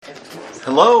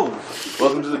Hello,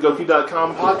 welcome to the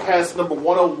Goki.com podcast number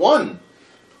 101,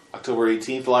 October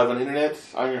 18th, live on the internet.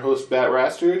 I'm your host,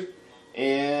 BatRastered,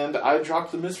 and I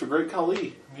dropped the miss for Great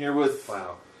Khali. I'm here with...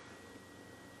 Wow.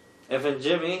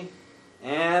 FnJimmy,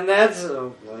 and that's...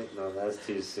 Oh, wait, no, that's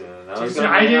too soon.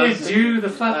 I didn't do the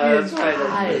fucking...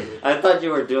 I thought you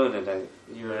were doing it.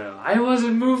 I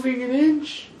wasn't moving an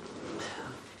inch.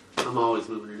 I'm always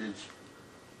moving an inch.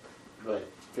 But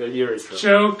You're a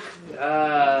Joke,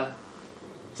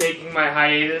 taking my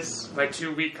hiatus, my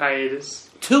 2-week hiatus.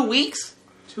 2 weeks?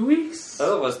 2 weeks?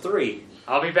 oh, it was 3.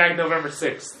 I'll be back November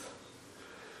 6th.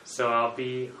 So I'll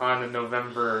be on the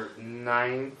November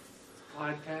 9th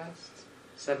podcast?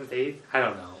 7th, 8th? I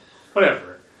don't know.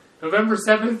 Whatever. November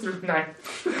 7th through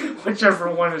 9th. Whichever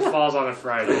one falls on a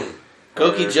Friday.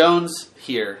 GoukiJones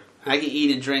here. I can eat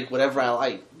and drink whatever I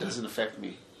like. Doesn't affect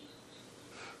me.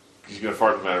 You're going to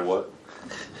fart no matter what.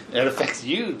 It affects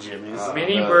you, Jimmy.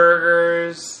 Mini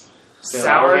burgers,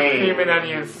 sour cream and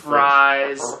onion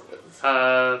fries,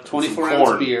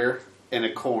 24-ounce beer, and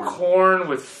a corn. Corn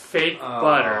with fake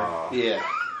butter. Yeah.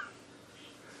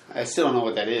 I still don't know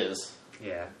what that is.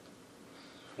 Yeah.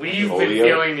 We've been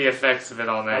feeling the effects of it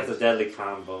all night. That's a deadly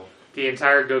combo. The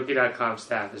entire Goki.com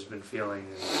staff has been feeling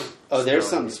it. Oh, there's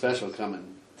something special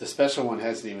coming. The special one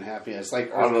hasn't even happened yet. It's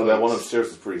like I don't know, that one upstairs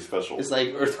is pretty special. It's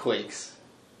like earthquakes.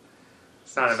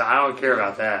 It's not about, I don't care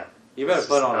about that. You better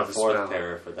put on a the 4th smell.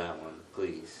 pair for that one,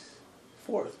 please.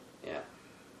 4th. Yeah.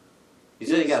 You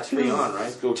said you got 3 on,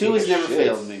 right? 2 has never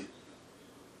failed me.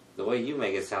 The way you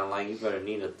make it sound like you better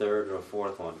need a 3rd or a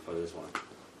 4th one for this one.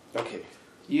 Okay.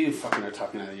 You fucking are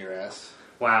talking out of your ass.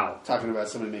 Wow. Talking about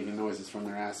somebody making noises from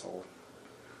their asshole.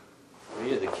 Well,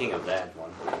 you're the king of that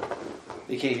one.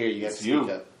 They can't hear you. You have to It's you.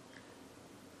 speak up.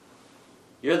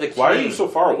 You're the king. Why are you so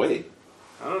far away?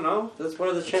 I don't know. That's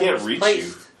where the chair can't was reach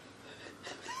placed. you.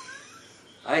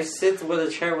 I sit where the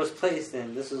chair was placed,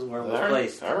 and this is where it was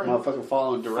placed. All right. Motherfucker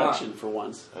following direction for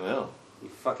once. I know. You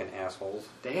fucking assholes.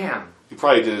 Damn. You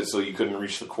probably did it so you couldn't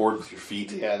reach the cord with your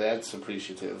feet. Yeah, that's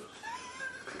appreciative.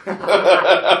 Damn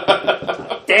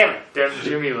it. Them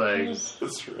Jimmy legs.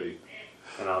 That's right.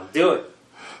 And I'll do it.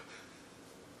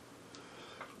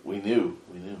 We knew.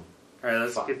 Alright,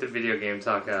 let's get the video game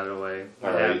talk out of the way.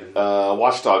 What All right. happened?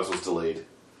 Watch Dogs was delayed.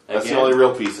 That's Again? the only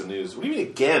real piece of news. What do you mean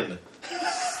again?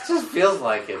 It just feels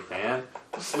like it, man.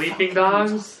 Sleeping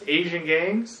dogs? Asian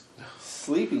gangs?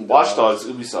 Sleeping Watch dogs.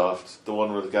 Dogs, Ubisoft, the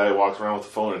one where the guy walks around with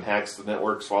the phone and hacks the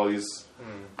networks while he's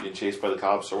being chased by the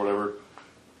cops or whatever.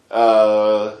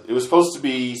 It was supposed to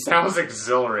be... Sounds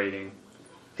exhilarating.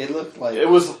 It looked like... It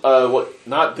was,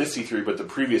 not this E3, but the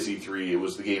previous E3, it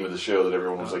was the game of the show that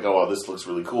everyone was like, oh, wow, this looks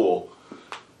really cool.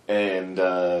 And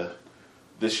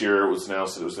this year it was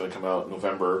announced that it was going to come out in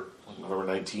November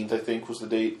 19th, I think, was the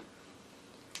date.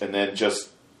 And then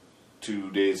just 3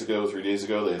 days ago,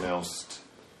 they announced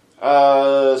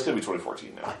it's going to be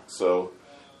 2014 now. So,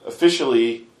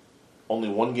 officially, only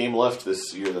one game left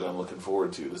this year that I'm looking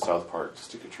forward to, the South Park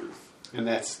Stick of Truth. And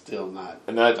that's still not...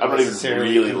 And that I'm not even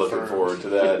really looking confirmed. forward to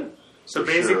that. So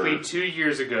basically, 2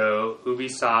 years ago,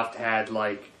 Ubisoft had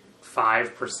like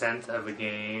 5% of a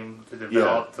game to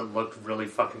develop that looked really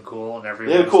fucking cool, and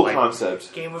everyone They had a cool was like,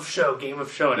 concept. Game of show, and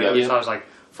Yeah. Ubisoft was like,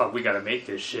 fuck, we gotta make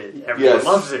this shit. Everyone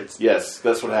loves it. Yes,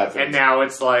 that's what happened. And now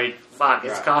it's like, fuck,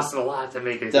 it's costing a lot to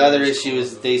make it. The other issue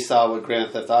is they saw what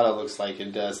Grand Theft Auto looks like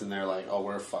and does, and they're like, oh,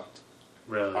 we're fucked.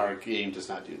 Really? Our game does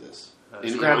not do this.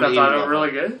 Is Grand Theft Auto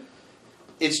really good?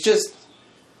 It's just...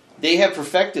 They have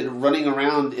perfected running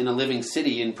around in a living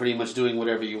city and pretty much doing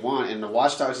whatever you want. And the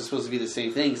Watch Dogs is supposed to be the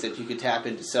same thing, except you could tap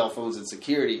into cell phones and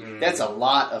security. That's a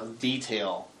lot of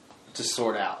detail to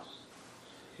sort out.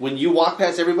 When you walk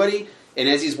past everybody, and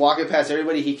as he's walking past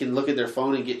everybody, he can look at their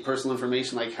phone and get personal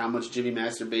information like how much Jimmy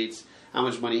masturbates, how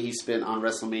much money he spent on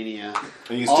WrestleMania.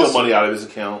 And you steal money out of his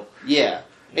account. Yeah.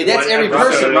 And that's every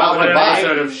person robbing a One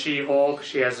episode bank. of She-Hulk,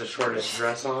 she has the shortest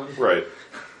dress on. Right.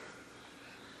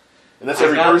 And that's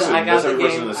every person. That's every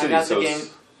person in the city.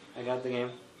 I got the game.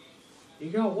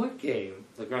 You got what game?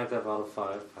 The Grand Theft Auto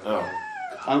 5. Oh.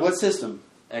 On what system?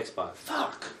 Xbox.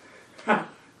 Fuck.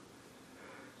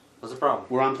 What's the problem?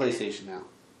 We're on PlayStation now.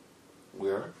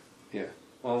 We are? Yeah.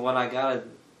 Well, when I got it,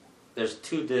 there's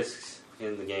 2 discs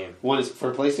in the game. One is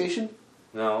for PlayStation?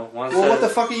 No, one Well, says... what the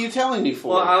fuck are you telling me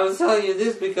for? Well, I was telling you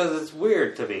this because it's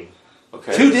weird to me.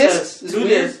 Okay. 2 discs? It's 2 weird.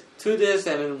 discs. 2 discs,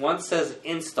 and then one says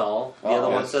install, the other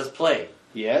one says play.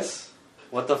 Yes.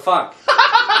 What the fuck?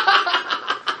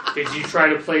 Did you try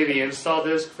to play the install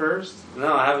disc first?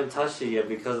 No, I haven't touched it yet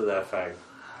because of that fact.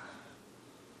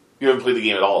 You haven't played the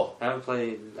game at all. I haven't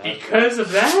played. Because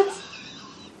of that?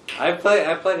 I played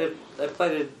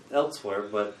it elsewhere,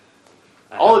 but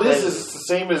All it is it's the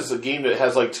same as a game that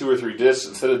has like 2 or 3 discs.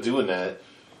 Instead of doing that,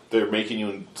 they're making you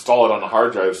install it on a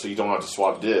hard drive so you don't have to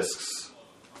swap discs.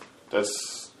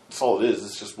 That's all it is.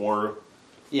 It's just more.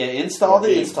 Yeah, install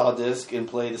the install disc and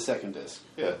play the second disc.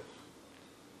 Yeah.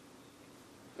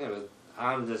 Yeah, but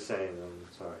I'm just saying. I'm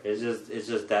sorry. It's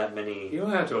just that many. You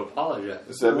don't have to apologize.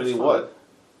 Is that many what?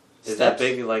 Is that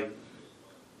big? Like,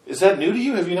 is that new to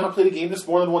you? Have you not played a game that's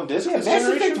more than 1 disc? Yeah, this Mass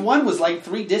generation? Effect 1 was like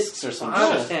 3 discs or something. I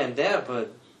understand that,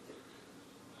 but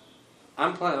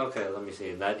I'm playing. Okay, let me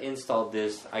see. That install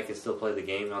disc, I can still play the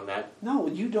game on that. No,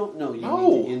 you don't know. You No.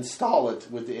 need to install it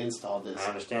with the install disc. I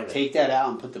understand that. Take that out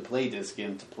and put the play disc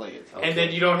in to play it. Okay. And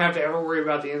then you don't have to ever worry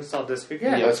about the install disc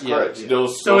again. Yeah, that's correct. Yeah. No,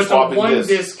 So no it's a swapping one discs.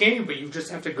 disc game, but you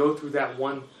just have to go through that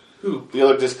one hoop. The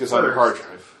other disc is on your hard First.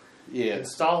 drive. Yeah.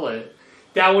 Install it.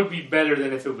 That would be better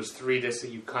than if it was 3 discs that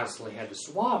you constantly had to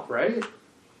swap, right?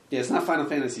 Yeah, it's not Final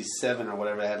Fantasy VII or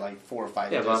whatever that had like 4 or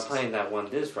 5 Yeah, discs. but I'm playing that one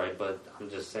disc, right? But I'm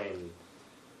just saying.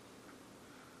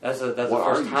 That's the What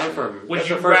are first you time saying? for me. Would That's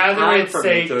you the first rather time it for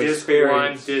say me to disc 1,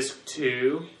 experience- disc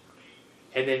 2,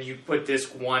 and then you put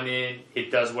disc 1 in,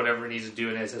 it does whatever it needs to do,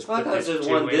 and it says Well, I put thought disc just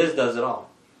 2 one in? disc does it all.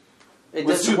 It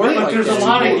With doesn't two work big- But like there's that a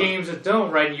lot of anymore. games that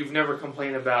don't, right? You've never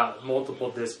complained about multiple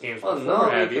disc games Well, before, no,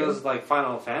 have you? because like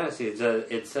Final Fantasy,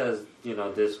 it says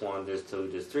disc 1, disc 2,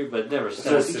 disc 3, but it never That's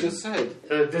what says. he just said.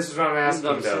 This is what I'm asking,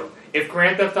 I'm though. If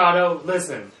Grand Theft Auto,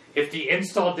 listen, if the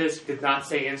install disc did not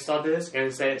say install disc, and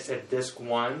it said disc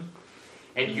 1,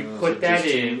 and you put so that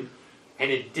disc in, 2.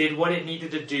 and it did what it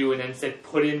needed to do, and then said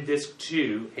put in disc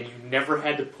 2, and you never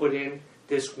had to put in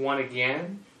disc 1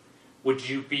 again, would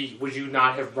you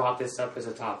not have brought this up as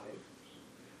a topic?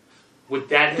 Would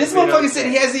that have This been motherfucker okay? said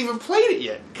he hasn't even played it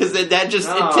yet because that just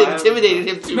No, I intimidated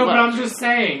him too No, much. but I'm just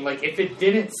saying, like, if it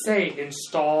didn't say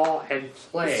install and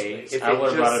play, if I it would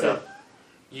have just brought it said, up.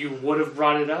 you would have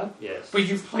brought it up? Yes. But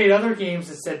you've played other games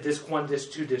that said disc 1,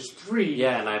 disc 2, disc 3.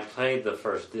 Yeah, and I played the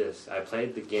first disc. I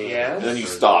played the game. Yes. And then you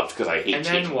stopped because I hate And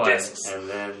then taking what? discs. And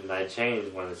then I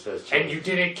changed when it says change. And you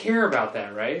didn't care about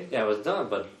that, right? Yeah, it was done.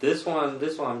 But this one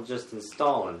I'm just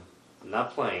installing. I'm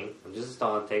not playing. I'm just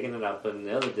installing, taking it out, putting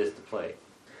the other disc to play.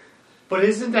 But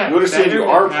isn't that You understand better you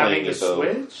are than having playing a it, though.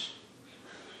 Switch?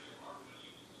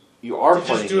 You are To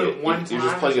just playing do it one You're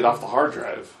just time? playing it off the hard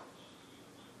drive.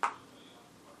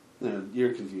 No,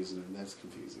 you're confusing him. That's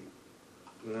confusing.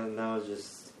 No, it's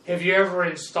just... Have you ever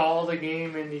installed a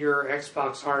game into your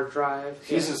Xbox hard drive?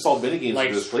 He's installed minigames Like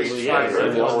into his Street PlayStation. Yeah, Fighter right?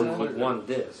 it's They all or work with like one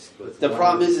disc. With The one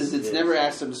problem is it's disc. never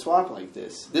asked him to swap like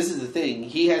this. This is the thing.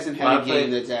 He hasn't had Well, a I game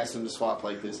played- that's asked him to swap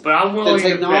like this. But I'm willing The to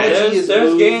technology bet. is- There's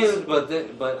moved.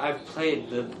 games, but I've played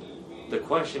the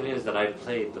question is that I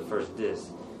played the first disc.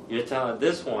 You're telling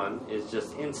this one is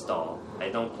just install. I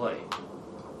don't play.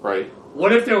 Right.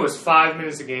 What if there was 5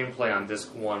 minutes of gameplay on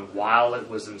disc 1 while it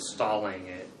was installing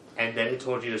it, and then it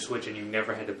told you to switch and you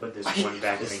never had to put disc 1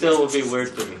 back in It again? still would be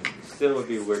weird to me. Still would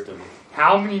be weird to me.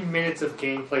 How many minutes of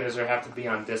gameplay does there have to be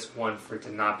on disc 1 for it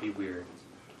to not be weird?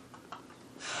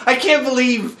 I can't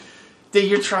believe that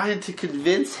you're trying to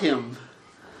convince him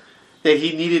that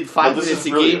he needed 5 No, this minutes is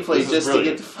of brilliant. gameplay This is just to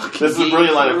brilliant. get the fucking This is a game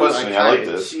brilliant line of through. questioning. I like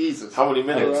kinda- this. Jesus. How many A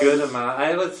minutes? good amount.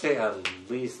 I would say at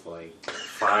least like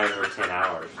 5 or 10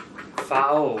 hours.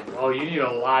 Oh, you need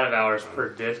a lot of hours per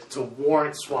disc to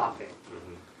warrant swapping.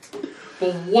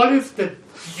 But what if the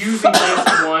using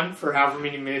disc 1 for however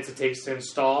many minutes it takes to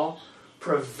install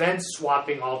prevents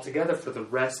swapping altogether for the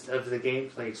rest of the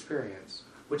gameplay experience?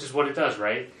 Which is what it does,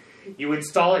 right? You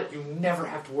install it, you never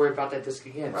have to worry about that disc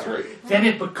again. That's right. Then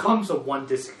it becomes a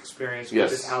one-disc experience, which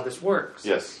Yes. is how this works.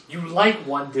 Yes. You like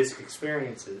one-disc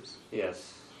experiences.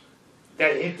 Yes.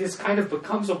 This kind of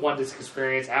becomes a one-disc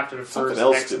experience after the Something first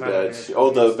else X did amount of that. minutes. Oh,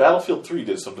 the Battlefield 3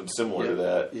 did something similar to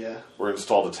that. Yeah. Where it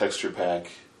installed a texture pack.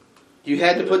 You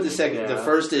had to put the Yeah. the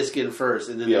first disc in first,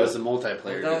 and then there Yeah. was the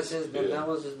multiplayer That's disc. just, that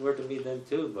was just weird to me then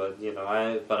too. But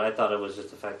I thought it was just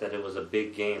the fact that it was a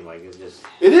big game. Like it just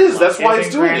It is. That's why Isn't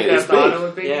it's doing Grand it. It's Theft Auto big.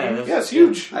 a big Yeah, game? that's- Yeah, it's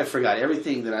huge. I forgot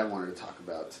everything that I wanted to talk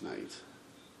about tonight.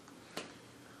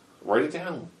 Write it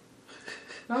down.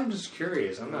 No, I'm just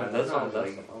curious. I'm not. that's I'm all. not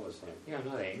That's like, all I was saying. yeah, I'm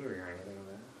not angry or anything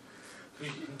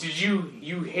like that. Did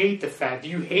you hate the fact? Do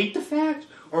you hate the fact,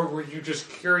 or were you just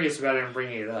curious about it and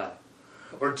bringing it up,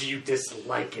 or do you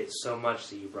dislike it so much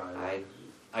that you brought it up?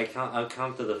 I've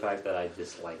come to the fact that I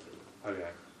dislike it. Okay.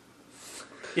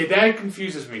 Yeah, that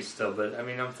confuses me still, but I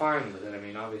mean, I'm fine with it. I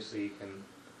mean, obviously you can.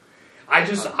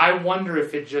 I wonder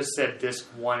if it just said disc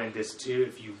 1 and disc 2,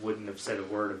 if you wouldn't have said a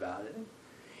word about it.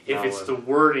 If No, it's the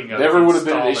wording of Never would have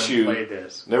been an install and issue. play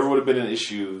this. Never would have been an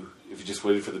issue if you just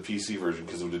waited for the PC version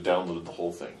because it would have downloaded the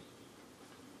whole thing.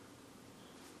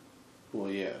 Well,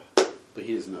 yeah, but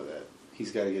he doesn't know that.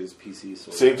 He's got to get his PC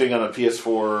sorted. Same thing on a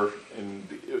PS4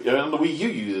 and on the Wii U.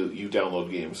 You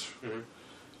download games. Mm-hmm.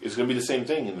 It's going to be the same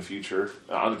thing in the future.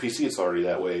 On the PC, it's already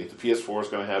that way. The PS4 is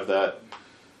going to have that.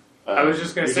 I was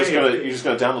just going to say, you're just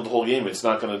going to download the whole game. It's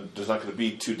not going to. There's not going to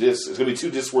be 2 discs. It's going to be 2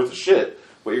 discs worth of shit,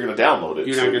 but you're going to download it.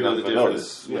 You're so not going to know the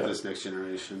difference notice. with this next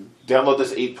generation. Download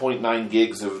this 8.9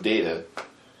 gigs of data.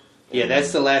 Yeah,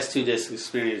 that's the last 2 disc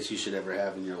experience you should ever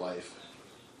have in your life.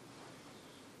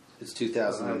 It's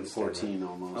 2014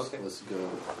 almost. Okay. Let's go.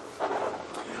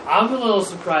 I'm a little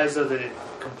surprised though that it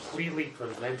completely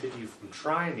prevented you from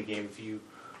trying the game if you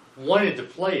wanted to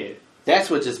play it. That's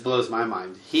what just blows my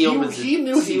mind. He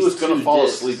knew he was going to fall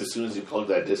asleep as soon as he plugged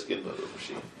that disc into the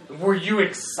machine. Were you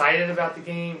excited about the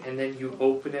game and then you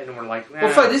open it and were like, nah,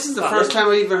 Well, fuck, this is the first time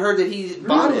I even heard that he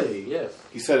bought it. Yes.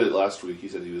 He said it last week. He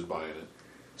said he was buying it.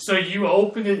 So you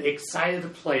opened it excited to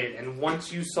play it, and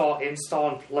once you saw install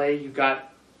and play, you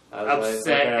got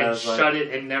upset and shut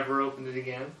it and never opened it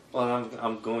again? Well,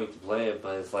 I'm going to play it,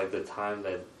 but it's like the time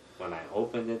that when I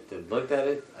opened it and looked at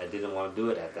it, I didn't want to do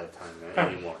it at that time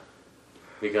anymore.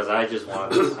 Because I just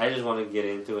want to get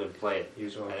into it and play it. I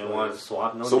didn't want to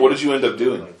swap no. So what did you end up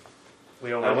doing?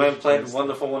 I went and played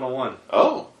Wonderful 101.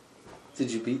 Oh.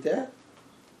 Did you beat that?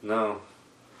 No.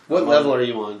 What level are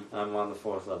you on? I'm on the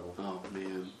 4th level. Oh,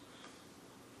 man.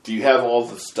 Do you have all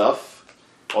the stuff?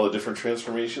 All the different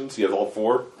transformations? You have all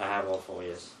 4? I have all 4,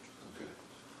 yes. Okay.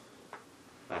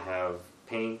 I have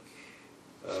pink,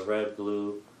 red,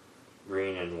 blue,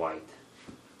 green, and white.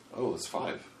 Oh, that's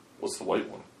 5. What's the white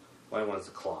one? White one's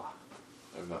the claw.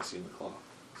 I've not seen the claw.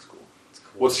 That's cool. It's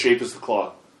cool. What shape is the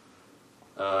claw?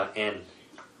 N.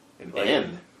 An Like,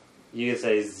 N? You can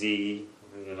say Z,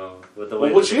 with the Well,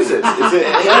 way. which is it? Is it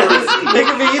N or Z? It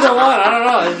could be either one. I don't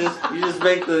know. You just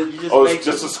make the. It's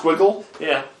just a squiggle?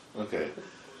 Yeah. Okay.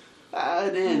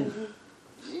 And then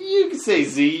you can say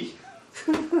Z.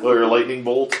 Or a lightning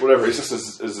bolt, whatever. It's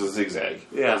just a zigzag.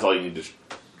 Yeah. That's all you need to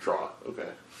draw. Okay.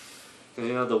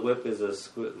 Because the whip is a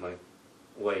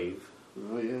wave.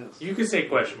 Oh, yes. You could say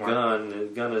question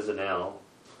mark. Gun is an L.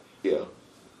 Yeah.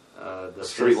 The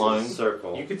straight line.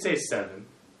 Circle. You could say 7.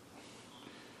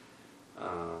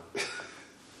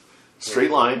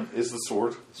 Straight line is the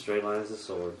sword. Straight line is the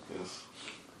sword. Yes.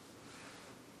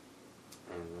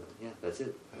 And yeah, that's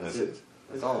it. That's it.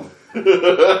 That's all. And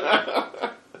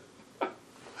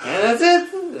that's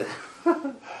it.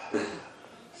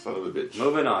 Son of a bitch.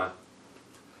 Moving on.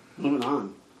 Moving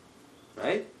on.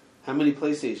 Right? How many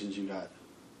PlayStations you got?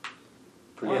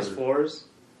 PS4s?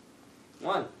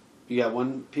 1. You got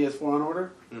 1 PS4 on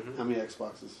order? Mm-hmm. How many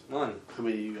Xboxes? 1. How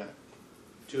many you got?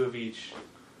 2 of each.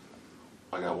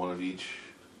 I got 1 of each.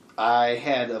 I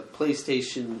had a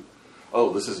PlayStation.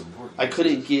 Oh, this is important. I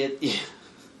couldn't get. Yeah.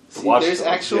 See, Watch there's them.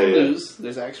 actual Yeah. news.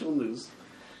 There's actual news.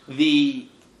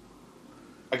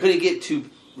 I couldn't get 2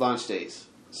 launch days,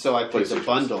 so I picked a PlayStations.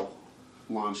 bundle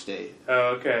launch day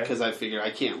Oh, okay. because I figured I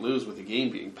can't lose with the game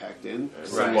being packed in.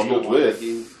 It's Right. bundled with.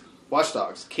 Watch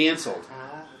Dogs canceled.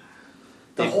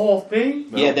 The whole thing?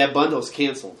 No. Yeah, that bundle's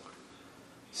canceled.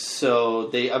 So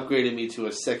they upgraded me to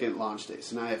a second launch day.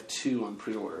 So now I have 2 on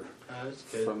pre-order Oh, that's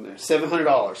good. from there.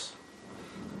 $700,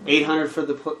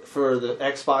 $800 for the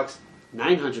Xbox,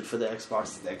 $900 for the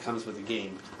Xbox that comes with the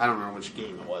game. I don't remember which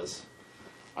game it was.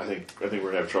 I think we're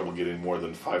gonna have trouble getting more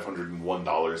than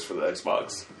 $501 for the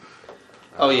Xbox.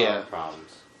 Oh yeah, Problems.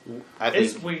 I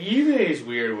think eBay is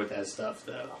weird with that stuff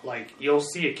though. Like you'll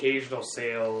see occasional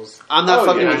sales. I'm not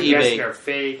fucking and with I guess eBay. they're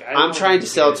fake. I'm trying to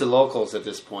sell to locals at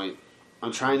this point.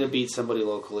 I'm trying to beat somebody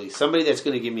locally, somebody that's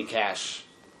going to give me cash,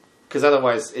 because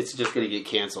otherwise it's just going to get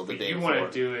canceled the day You before.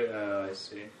 want to do it? Oh, I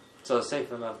see. So it's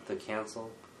safe enough to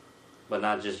cancel, but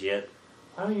not just yet.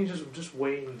 Why don't you just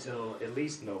wait until at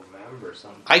least November or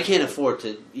something? I can't afford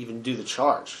to even do the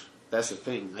charge. That's the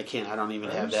thing. I don't even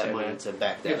I have that understand money that. to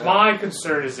back that If up. my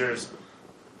concern is there's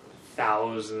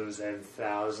thousands and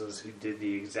thousands who did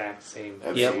the exact same thing.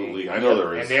 Absolutely. I know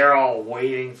there is. And they're all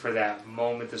waiting for that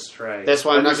moment to strike. That's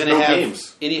why I'm not There's going to no have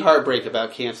games. any heartbreak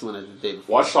about canceling it the day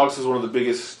before. Watch Dogs is one of the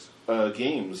biggest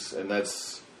games, and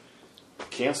that's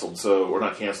canceled. So, or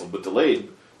not canceled, but delayed.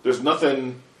 There's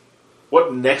nothing.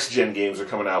 What next gen games are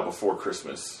coming out before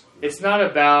Christmas? It's not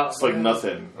about... It's like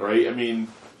nothing, right? I mean,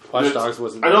 Watch there's- Dogs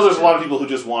wasn't. I know there's a lot of people who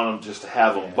just want them just to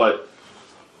have them, but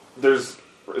there's,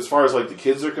 as far as like the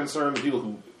kids are concerned, the people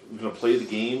who are going to play the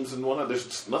games and whatnot, there's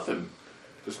just nothing.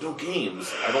 There's no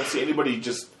games. I don't see anybody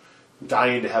just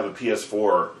dying to have a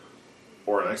PS4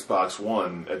 or an Xbox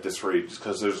One at this rate, just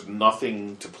because there's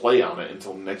nothing to play on it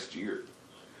until next year.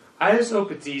 I just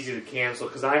hope it's easy to cancel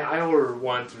because I ordered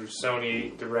one through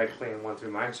Sony directly and one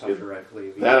through Microsoft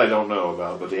directly. That I don't know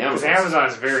about, but the Amazon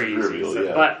is very easy. trivial, It's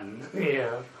a button.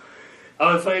 Yeah.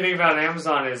 Oh, the funny thing about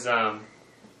Amazon is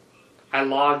I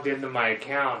logged into my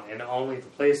account and only the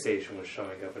PlayStation was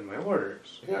showing up in my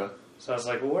orders. Yeah. So I was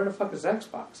like, well, where the fuck is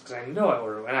Xbox? Because I know I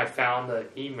ordered, and I found the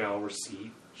email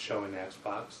receipt showing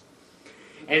Xbox,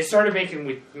 and it started making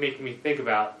me think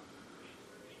about.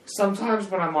 Sometimes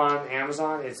when I'm on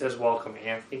Amazon, it says "Welcome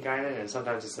Anthony Guinan," and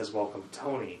sometimes it says "Welcome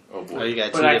Tony." Oh boy. Oh, you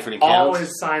got But two I different accounts? always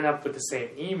sign up with the same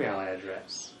email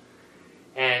address.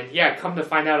 And yeah, come to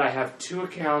find out, I have two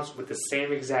accounts with the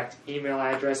same exact email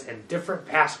address and different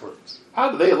passwords.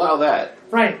 How do they allow that?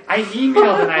 Right. I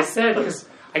emailed and I said, because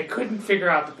I couldn't figure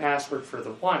out the password for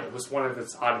the one. It was one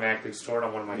that's automatically stored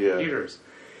on one of my computers.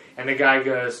 And the guy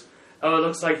goes, oh, it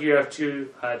looks like you have two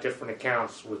different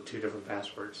accounts with two different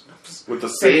passwords. With the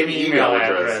same email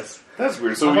address. That's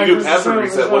weird. So I'm when like, you do this is password so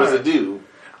reset, what does bizarre. it do?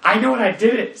 I know, and I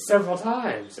did it several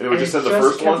times. It would just send the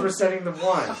first kept one? resetting the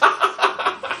one.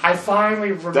 I finally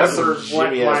remembered That's some what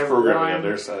Jimmy-ass my programming one... on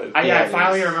their side. I it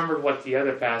finally is. remembered what the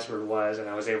other password was, and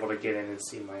I was able to get in and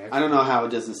see my... I don't know how it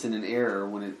doesn't send an error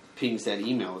when it pings that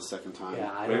email a second time.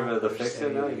 Yeah, I Wait a don't minute, the understand fix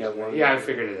it now? You got either. one? Yeah, I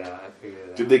figured it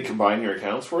out. Did they combine your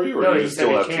accounts for you? Or No, do you he just said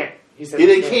still they have can't. He said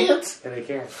They can't? Yeah, they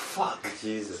can't. Fuck.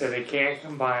 Jesus. So they can't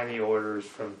combine the orders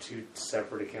from two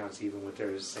separate accounts, even with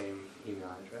their same email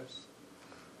address.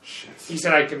 Shit. He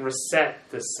said I can reset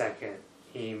the second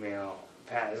email,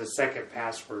 the second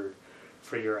password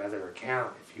for your other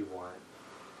account if you want.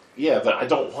 Yeah, but I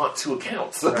don't want two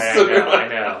accounts. Right, I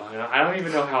know. I don't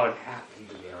even know how it happened,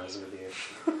 to be honest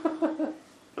with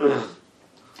you.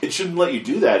 It shouldn't let you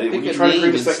do that. When Pick you a try to name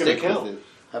create a and second stick with account. it.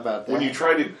 How about that? When you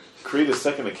try to create a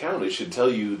second account, it should tell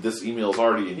you this email is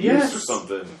already in use or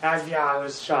something. Yeah, I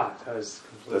was shocked. I was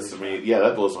completely That's shocked. amazing. Yeah,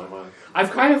 that blows my mind.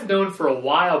 I've kind of known for a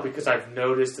while because I've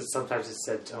noticed that sometimes it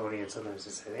said Tony and sometimes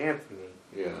it said Anthony.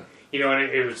 Yeah. You know, and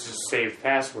it was just saved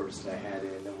passwords that I had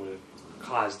in that would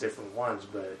cause different ones,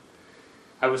 but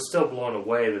I was still blown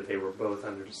away that they were both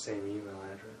under the same email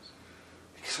address.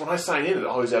 Because when I sign in, it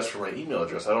always asks for my email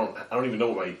address. I don't even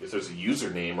know if there's a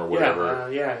username or whatever.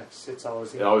 It's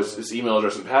always It's email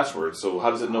address and password. So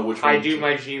how does it know which one? I do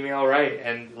my Gmail right,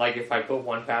 and like if I put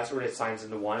one password, it signs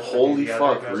into one. Holy the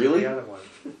fuck, other goes really? to the other one.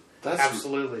 That's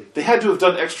Absolutely. They had to have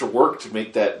done extra work to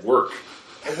make that work.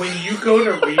 And when you go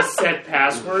to reset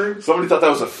password, Somebody thought that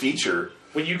was a feature.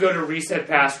 when you go to reset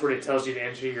password, it tells you to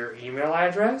enter your email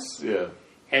address Yeah.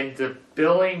 and the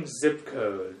billing zip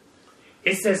code.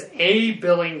 It says a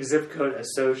billing zip code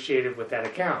associated with that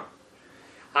account.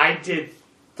 I did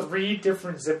 3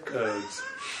 different zip codes.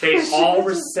 They all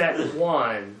reset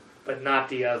one, but not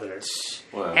the other.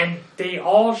 Wow. And they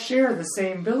all share the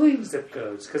same billing zip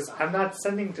codes because I'm not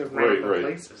sending to random Right.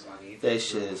 places on each. That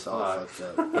shit is all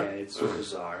fucked up. Yeah, it's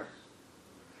bizarre.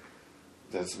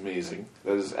 That's amazing.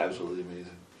 That is absolutely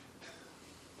amazing.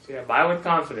 So yeah, buy with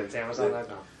confidence,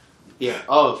 Amazon.com. Yeah.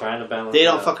 Oh, Trying to balance they it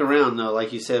don't out. fuck around though,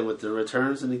 like you said, with the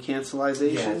returns and the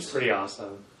cancelizations. Yeah, it's pretty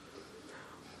awesome.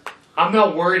 I'm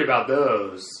not worried about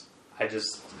those. I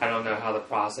don't know how the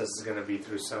process is going to be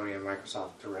through Sony and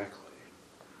Microsoft directly.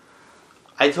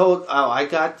 I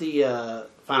got the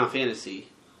Final Fantasy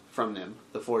from them,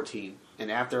 the 14,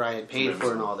 and after I had paid for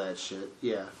it and all that shit,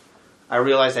 yeah, I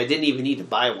realized I didn't even need to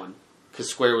buy one because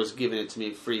Square was giving it to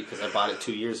me free because I bought it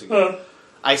 2 years ago.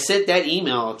 I sent that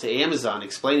email to Amazon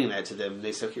explaining that to them, and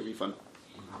they said, "Okay, refund.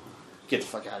 Get the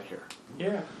fuck out of here."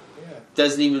 Yeah.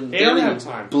 Doesn't even They don't even have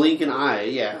time. blink an eye.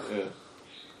 Yeah. Yeah.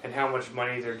 And how much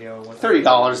money they're dealing with.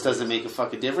 $30 doesn't make a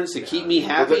fucking difference to keep me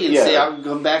happy and Yeah. say I'll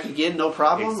come back again, no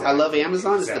problem. I love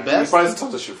Amazon; it's the Exactly. He best. buys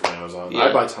tons of shit from Amazon. Yeah.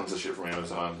 I buy tons of shit from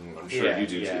Amazon. I'm sure you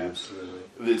do too.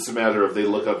 Absolutely. It's a matter of they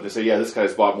look up and they say, yeah, this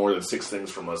guy's bought more than 6 things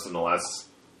from us in the last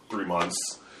 3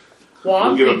 months. Well, We'll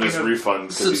I'm give him thinking this of, refund.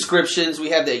 'cause he's- Subscriptions, we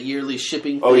have that yearly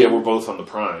shipping thing. Oh, yeah, we're both on the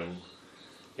Prime.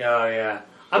 Yeah.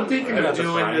 I'm thinking I of got the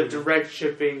doing Prime. the direct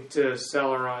shipping to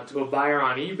a buyer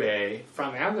on eBay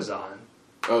from Amazon,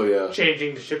 Oh, yeah.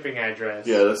 changing the shipping address.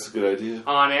 Yeah, that's a good idea.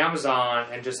 On Amazon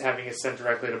and just having it sent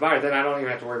directly to the buyer. Then I don't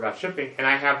even have to worry about shipping, and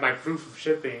I have my proof of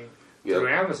shipping through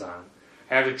Amazon.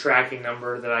 I have a tracking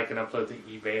number that I can upload to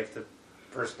eBay if the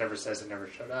person never says it never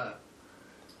showed up.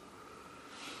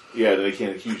 Yeah, they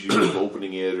can't accuse you of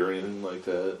opening it or anything like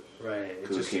that. Right.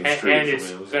 'Cause it came and straight from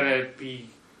it's Amazon. going to be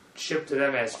shipped to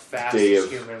them as fast Day as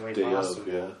of, humanly day possible. of,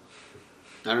 yeah.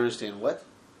 I don't understand what.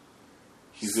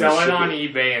 He's gonna Sell it ship on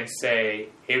eBay and say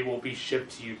it will be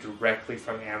shipped to you directly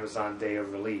from Amazon day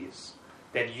of release.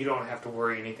 Then you don't have to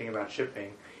worry anything about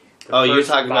shipping. Oh, you're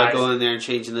person talking about buys going in there and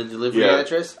changing the delivery Yeah.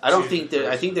 address? I don't Choose think the there. I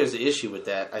person. think there's an issue with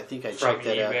that. I think I from checked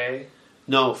that out. eBay.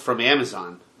 No, from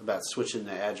Amazon about switching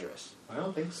the address. I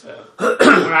don't think so.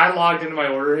 When I logged into my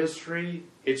order history,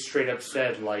 it straight up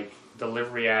said like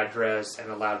delivery address and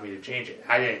allowed me to change it.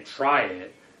 I didn't try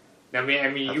it. I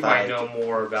mean, you might know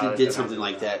more about it. Did than something I do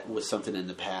like about that with something in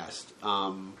the past.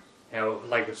 You know,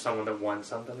 like if someone that won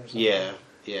something or something.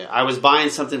 Yeah. I was buying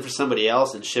something for somebody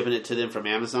else and shipping it to them from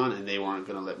Amazon, and they weren't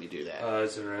going to let me do that.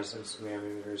 That's interesting. So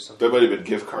maybe there's something. That might have been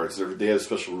gift cards. They have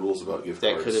special rules about gift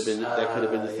That cards. could have been. That could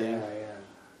have been the thing. Yeah.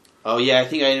 Oh yeah, I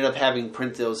think I ended up having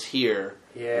print those here,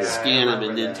 Yeah. scan I them,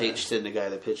 and then remember that. send the guy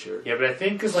the picture. Yeah, but I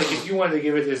think because like if you wanted to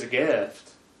give it as a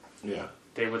gift, Yeah.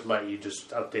 they would let you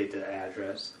just update the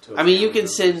address. To a I mean, you family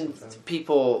can member or send something.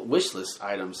 people wish list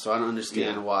items, so I don't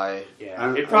understand Yeah. why. Yeah. I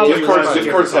don't- It probably Gift was cards, on gift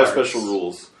cards have cards. special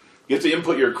rules. You have to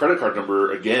input your credit card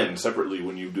number again separately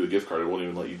when you do a gift card. It won't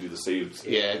even let you do the saved.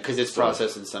 Yeah, because it's So-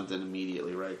 processing something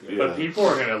immediately right there. Yeah. But people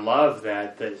are going to love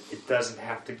that it doesn't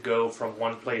have to go from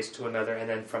one place to another and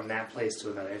then from that place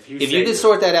to another. If you Can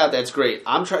sort that out, that's great.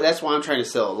 That's why I'm trying to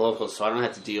sell it local, so I don't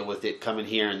have to deal with it coming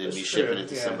here and then That's be true, shipping it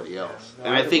to yeah. somebody else. Yeah.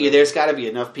 And No, I I figure would. there's got to be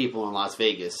enough people in Las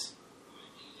Vegas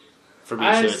for me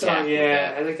I to just attack. don't, with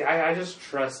yeah, that. I just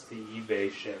trust the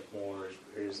eBay ship more, as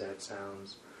weird as that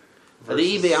sounds. The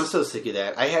eBay, I'm so sick of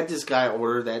that. I had this guy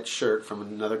order that shirt from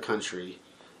another country.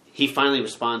 He finally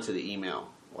responded to the email,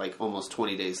 like almost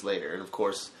 20 days later. And of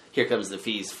course, here comes the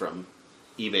fees from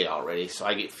eBay already, so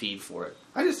I get feed for it.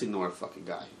 I just ignore a fucking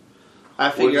guy. I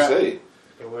What did figure you out, say?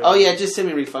 oh yeah, just send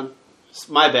me a refund. It's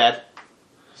my bad.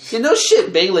 Yeah, no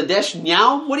shit, Bangladesh,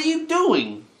 meow. What are you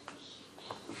doing?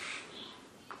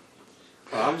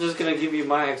 Well, I'm just gonna give you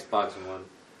my Xbox One.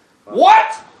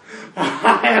 What?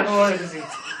 I wanted to see.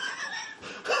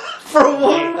 For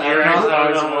what? Your I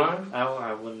Xbox don't know. One?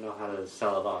 I wouldn't know how to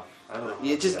sell it off. I don't know.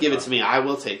 Yeah, just give it to me. I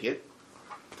will take it.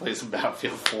 Play some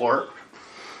Battlefield 4.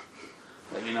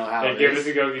 Let me know how Yeah, it give is.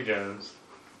 it to GoukiJones.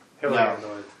 He'll No.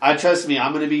 handle it. I trust me.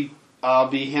 I'm gonna be.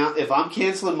 If I'm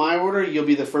canceling my order, you'll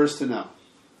be the first to know,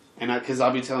 and because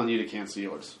I'll be telling you to cancel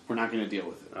yours. We're not gonna deal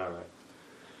with it. All right.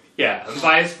 Yeah, and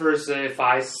vice versa. If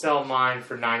I sell mine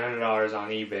for $900 on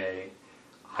eBay,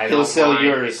 I He'll don't sell mind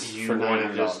yours if you for wanna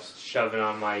 $900. Just shove it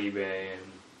on my eBay and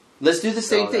Let's do the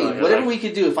same No, thing. no, Whatever like- we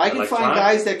could do. If I can find electronic?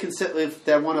 guys that can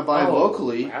that want to buy Oh,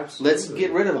 locally, absolutely. let's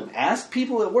get rid of them. Ask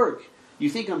people at work. You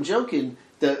think I'm joking?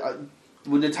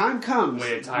 When the time comes,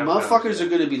 When the time motherfuckers comes, yeah. are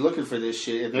going to be looking for this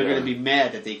shit, and they're Yeah. going to be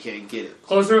mad that they can't get it.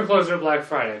 closer and closer to Black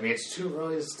Friday. I mean, it's too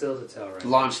early still to tell, right?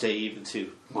 Launch day, even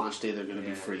too. Launch day, they're going to be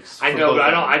Yeah. freaks. I For know, both but I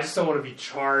of don't. them. I just don't want to be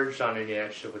charged on any of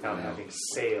that shit without No. having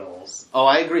sales. Oh,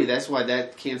 I agree. That's why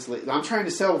that cancellation. I'm trying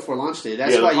to sell before launch day.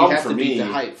 That's Yeah, the why you problem have for to beat me the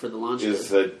hype for the launch Is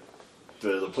day. that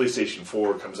the PlayStation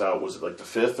 4 comes out, was it like the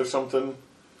 5th or something?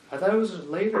 I thought it was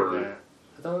later than that.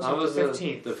 I thought it was That like was the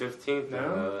 15th. The 15th.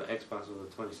 No? Xbox was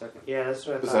the 22nd. Yeah, that's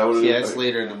what I Is thought. that what it Yeah, is? it's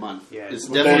later in the month. Yeah. It's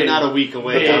But definitely then- not a week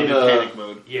away. but I'm in then, panic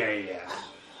mode. Yeah.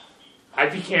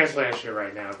 I'd be canceling that shit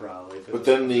right now, probably. if it But was-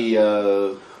 then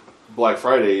the Black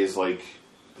Friday is like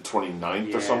the 29th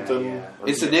or Yeah, something. yeah. Or-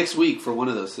 It's the next week for one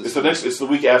of those systems. It's the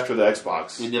week after the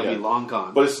Xbox. And they'll Yeah. be long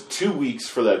gone. But it's 2 weeks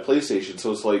for that PlayStation,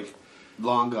 so it's like.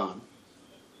 Long gone.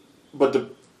 But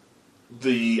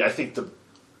I think the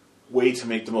way to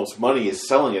make the most money is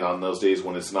selling it on those days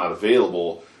when it's not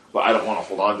available. But I don't want to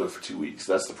hold on to it for 2 weeks.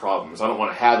 That's the problem. Is I don't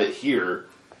want to have it here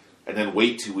and then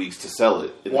wait 2 weeks to sell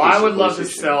it. in the Well, case I of would love to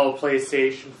PlayStation. sell a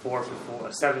PlayStation 4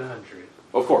 for $700,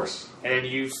 Of course. and then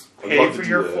you I'd pay love to for do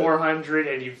your that. $400,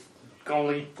 and you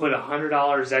only put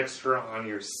 $100 extra on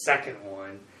your second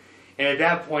one, and at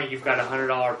that point you've got a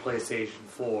 $100 PlayStation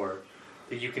 4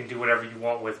 that you can do whatever you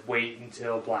want with. Wait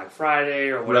until Black Friday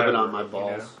or whatever. Rub it on my you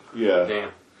balls. Yeah. Damn.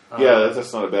 know? Yeah,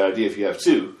 that's not a bad idea if you have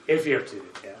two. If you have to,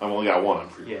 yeah. I've only got one on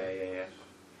pre. Yeah.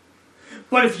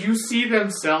 But if you see them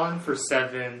selling for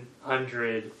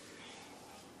 $700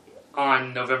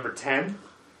 on November 10th,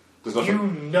 There's you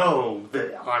nothing. know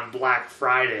that on Black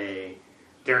Friday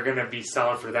they're going to be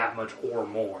selling for that much or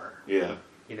more. Yeah.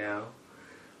 You know?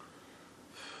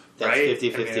 That's Right?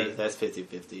 50-50. I mean, That's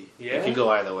 50-50. Yeah? It can go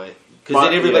either way. Because My-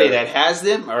 then everybody yeah. that has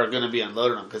them are going to be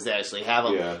unloading them because they actually have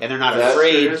them. Yeah. And they're not That's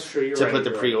afraid That's true, you're to right, put the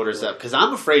you're right, pre-orders you're up. Because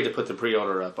I'm afraid to put the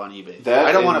pre-order up on eBay. That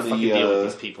I don't want to and fucking the, deal with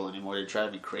these people anymore. They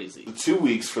drive me crazy. The 2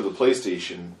 weeks for the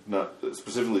PlayStation, not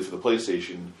specifically for the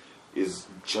PlayStation, is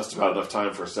just about enough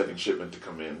time for a second shipment to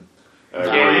come in. And I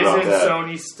worry Yeah, about isn't that.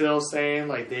 Sony still saying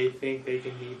like they think they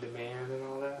can meet demand and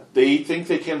all that? They think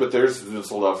they can, but theirs has been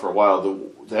sold out for a while.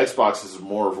 The Xbox is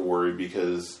more of a worry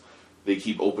because they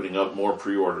keep opening up more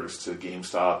pre-orders to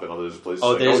GameStop and other places.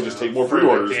 Oh, like, just take more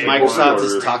pre-orders. Day take more Microsoft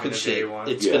pre-orders. is talking Day shit. one.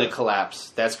 It's going to collapse.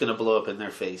 That's going to blow up in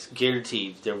their face.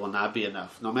 Guaranteed. There will not be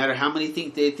enough. No matter how many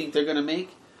they think they're going to make,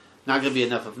 not going to be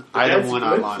enough of either one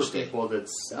on launch for day. people that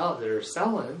are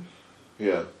selling.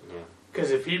 Yeah.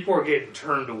 Because if people are getting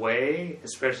turned away,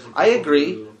 especially I people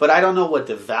agree, who- but I don't know what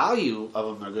the value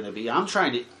of them are going to be. I'm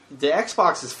trying to. The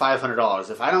Xbox is $500.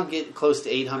 If I don't get close to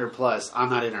 800 plus, I'm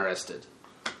not interested.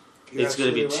 You're It's going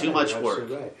to be absolutely too right. much You're work.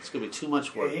 absolutely right. It's going to be too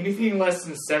much work. Anything less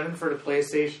than 7 for the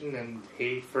PlayStation and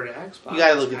 8 for the Xbox. You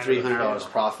got to look at $300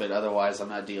 profit. Otherwise, I'm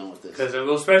not dealing with this. Because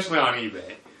especially on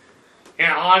eBay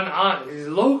and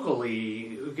on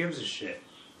locally, who gives a shit?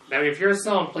 I mean, if you're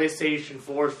selling PlayStation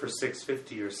 4s for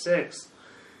 $650 or $6,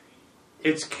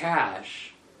 it's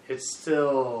cash. It's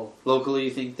still Locally,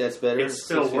 you think that's better? it's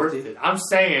still worth $650? it. I'm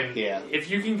saying, Yeah. if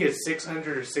you can get $600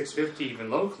 or $650 even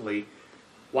locally,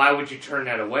 why would you turn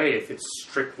that away if it's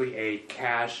strictly a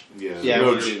cash? Yeah. Yeah, I You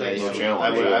would know, do that. no Yeah.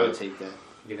 challenge, I would take that.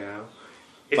 You know,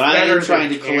 But I am better trying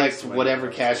to than collect canceling whatever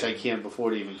it. cash I can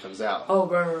before it even comes out. Oh,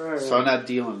 right. So I'm not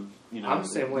dealing. You know, I'm the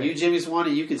same way. You Jimmy's one,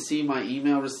 and you can see my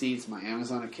email receipts, my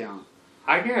Amazon account.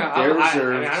 I can. They're I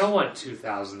reserved. mean, I don't want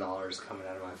 $2,000 coming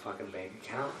out of my fucking bank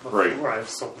account before Right. I've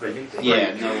sold anything.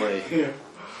 Yeah, no way. Yeah.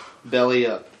 Belly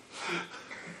up.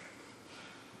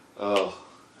 Oh,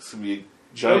 it's gonna be a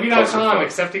giant. Goki.com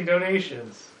accepting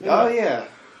donations. Oh yeah.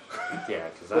 Yeah,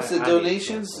 because What's the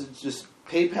donations? It's just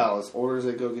PayPal is orders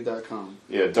at Goki.com.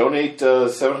 Yeah, donate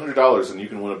 $700 and you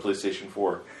can win a PlayStation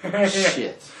 4.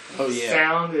 Shit. Oh yeah.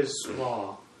 Sound is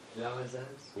small. Is that what it says?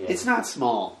 Yeah. It's not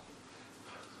small.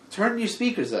 Turn your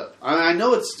speakers up. I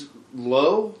know it's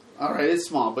low. All right, it's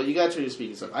small, but you got to turn your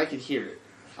speakers up. I can hear it.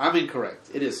 I'm incorrect.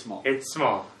 It is small. It's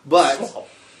small. But Small.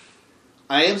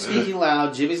 I am speaking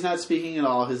loud. Jimmy's not speaking at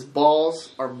all. His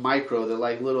balls are micro. They're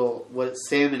like little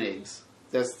salmon eggs.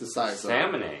 That's the size.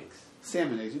 Salmon eggs.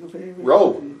 Salmon eggs. You know favorite?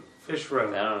 Roe. Fish I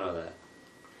roe. don't know that.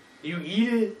 You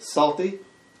eat it. Salty.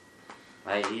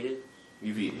 I eat it.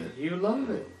 You've eaten it. You love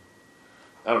it.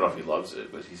 I don't know if he loves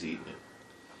it, but he's eaten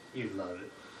it. You love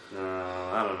it. No,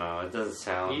 I don't know. It doesn't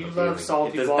sound You appealing. love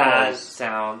salty It does balls. not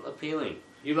sound appealing.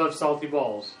 You love salty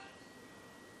balls.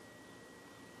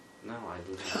 No, I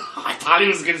do not. I thought he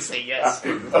was going to say yes.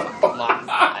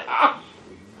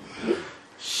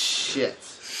 Shit.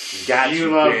 Got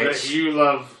You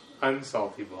love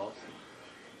unsalty balls.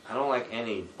 I don't like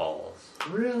any balls.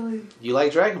 Really? You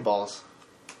like Dragon Balls?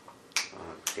 Oh,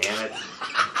 damn it.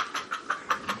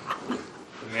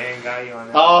 The man got you on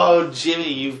that. Oh,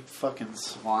 Jimmy, you fucking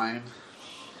swine.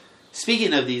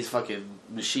 Speaking of these fucking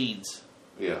machines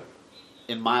Yeah.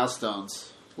 and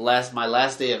milestones, my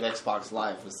last day of Xbox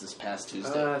Live was this past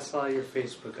Tuesday. I saw your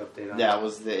Facebook update on That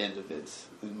was the end of it.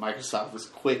 And Microsoft was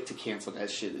quick to cancel that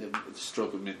shit at the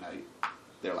stroke of midnight.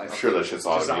 They're like, I'm sure that shit's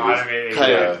Just automated.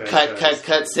 automated.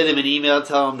 cut, send him an email,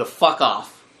 tell him to fuck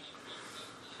off.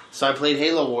 So I played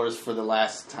Halo Wars for the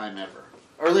last time ever.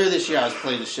 Earlier this year I was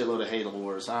playing a shitload of Halo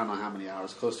Wars. I don't know how many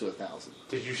hours, close to 1,000.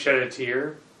 Did you shed a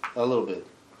tear? A little bit.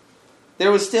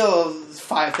 There was still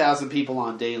 5,000 people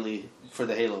on daily for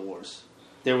the Halo Wars.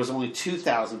 There was only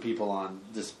 2,000 people on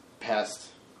this past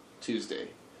Tuesday.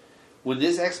 When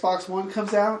this Xbox One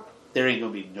comes out, there ain't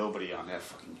gonna be nobody on that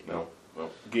fucking game. No.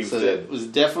 Game's So dead. it was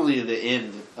definitely the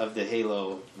end of the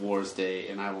Halo Wars day,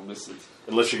 and I will miss it.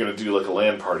 Unless you're going to do like a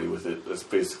LAN party with it. That's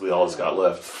basically all it's got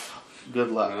left.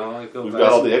 Good luck. No, I go We've back.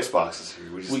 got all the Xboxes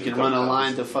here. We, just We need can a run couple a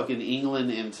line copies. to fucking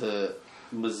England and to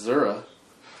Missouri.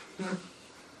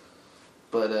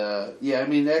 But yeah, I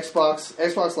mean, the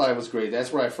Xbox Live was great.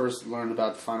 That's where I first learned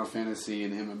about the Final Fantasy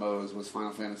and MMOs. Was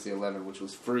Final Fantasy XI, which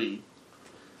was free.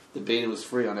 The beta was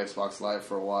free on Xbox Live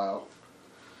for a while.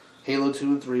 Halo 2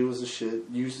 and 3 was a shit.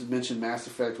 You mentioned Mass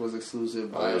Effect was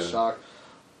exclusive. Oh, yeah. Bioshock.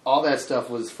 All that stuff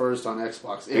was first on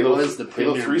Xbox. It Halo, was the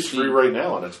Halo premier 3's free machine. right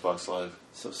now on Xbox Live.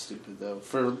 So stupid though.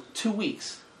 For 2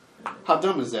 weeks. How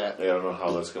dumb is that? Yeah, I don't know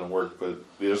how that's going to work, but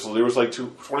there was like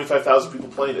 25,000 people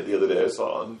playing it the other day. I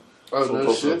saw on. Oh, Someone no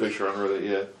posted shit? a picture on Reddit.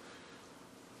 Yeah,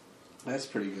 That's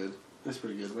pretty good. That's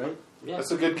pretty good, right? Yeah.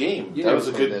 that's a good game. You That never was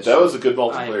a played good. that That shit. was a good I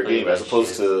multiplayer played game, that as opposed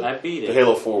shit. to I beat it. the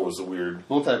Halo 4 was the weird.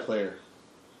 Multiplayer.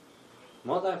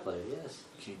 Multiplayer, yes.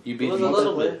 You It beat was the a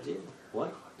little multiplayer. bit. Yeah.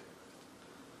 What?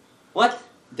 What?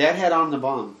 That had on the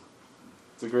bomb.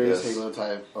 The greatest Yes. Halo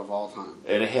type of all time.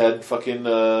 And it had fucking.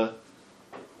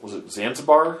 Was it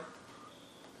Zanzibar?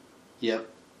 Yep.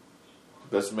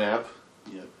 Best map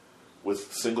Yep.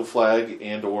 with single flag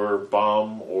and or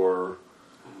bomb or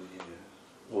Oh, yeah.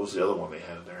 what was the other one they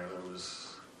had there? There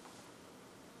was.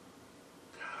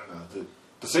 I don't know.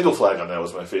 The single flag on that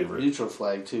was my favorite. Neutral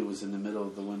flag, too, was in the middle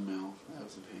of the windmill. That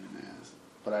was a pain in the ass.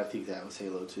 but I think that was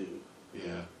Halo 2.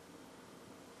 Yeah.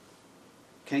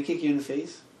 Can I kick you in the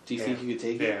face? Do you think you could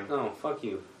take it? Yeah. No, fuck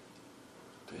you.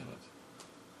 Damn it.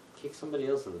 Kick somebody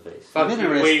else in the face. Fuck I'm you.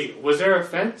 interested. Wait, was there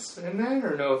offense in that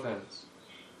or no offense?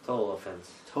 Total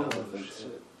offense. Total Oh, offense.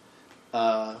 shit.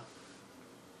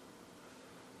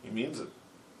 He means it.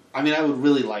 I mean, I would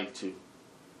really like to.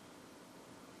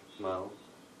 Well,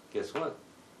 guess what?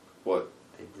 What?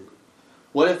 They did.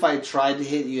 What if I tried to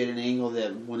hit you at an angle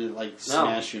that wouldn't, like,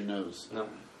 smash your nose? No.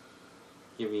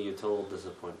 Giving you total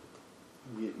disappointment.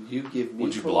 You give me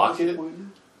Would you total block it?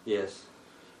 disappointment? Yes.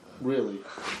 Really?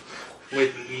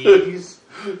 With ease.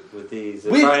 With these.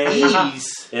 With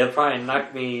ease? It'll probably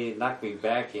knock me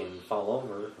back and fall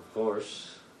over, of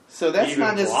course. So that's Even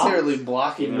not necessarily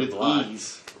blocked? blocking Even with blocked.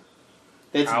 ease.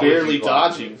 That's How would barely you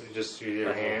block dodging. it? Just use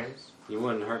your hands. You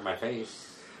wouldn't hurt my face.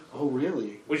 Oh,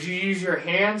 really? Would you use your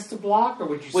hands to block, or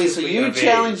would you? Wait, so simply you evade?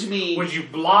 challenge me Would you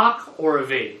block or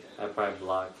evade? I'd probably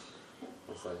block.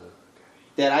 It's like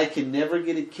that I can never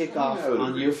get a kick off I would on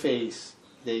agree. your face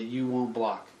that you won't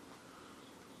block?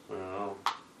 I don't know.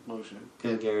 Motion.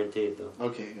 Can't guarantee it though.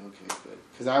 Okay, good.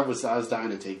 Because I was dying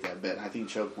to take that bet. I think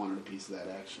Choke wanted a piece of that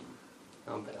action.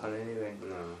 I don't bet on anything.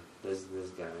 No, this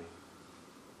guy.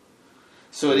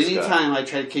 So at This any guy. time I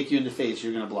try to kick you in the face,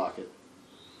 you're going to block it.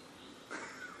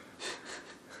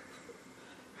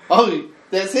 Oh,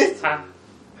 that's it?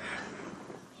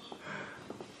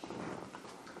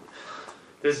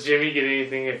 Does Jimmy get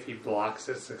anything if he blocks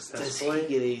it Does he successfully?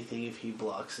 get anything if he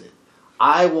blocks it?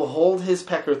 I will hold his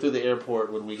pecker through the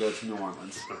airport when we go to New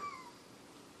Orleans.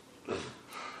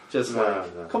 Just No,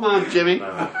 like, no. come on, Jimmy.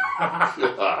 No.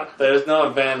 There's no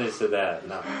advantage to that.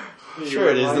 No. Sure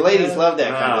it is. The ladies love that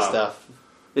kind of No. stuff.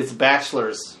 It's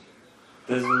bachelors.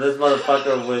 This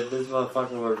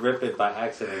motherfucker would rip it by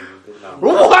accident. No.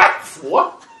 What?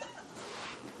 What?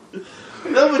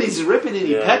 Nobody's ripping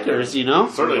any Yeah, peckers, you know?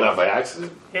 Certainly not by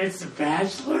accident. It's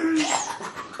bachelors.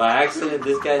 By accident,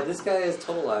 this guy is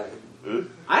total accident.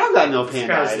 I don't got no This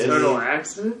guy's panditis. total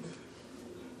accident.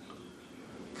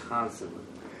 Constantly.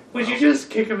 Would you just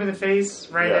kick him in the face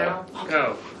right Yeah. now?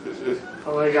 Go.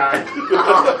 Oh my god.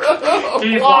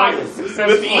 He blocked it With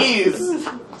successfully. ease.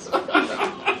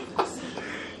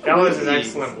 That was an With ease.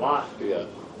 excellent block. Yeah,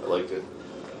 I liked it.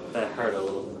 That hurt a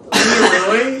little. Did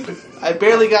you really? I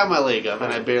barely got my leg up,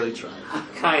 and I barely tried.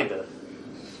 Kinda.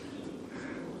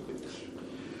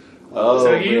 Oh,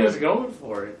 So he man. was going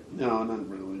for it. No, not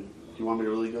really. You want me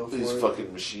to really go for These it?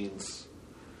 fucking machines.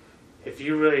 If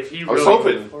he really I was went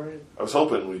hoping- for it. I was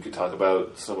hoping we could talk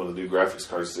about some of the new graphics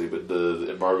cards today, but the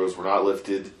embargoes were not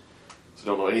lifted, so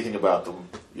don't know anything about them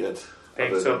yet.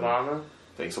 Thanks, other than- Obama.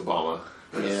 Thanks, Obama.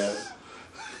 Yeah.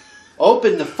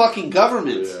 Open the fucking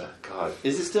government. Yeah, God.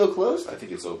 Is it still closed? I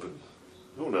think it's open.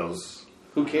 Who knows?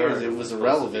 Who cares? Alright, It was it's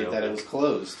irrelevant supposed to be that it open. was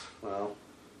closed. Well,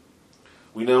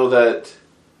 We know that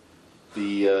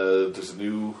there's a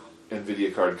new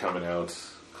NVIDIA card coming out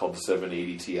called the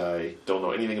 780 Ti. Don't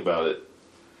know anything about it.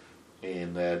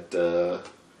 And that the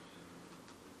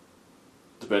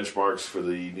benchmarks for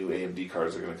the new AMD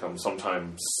cards are going to come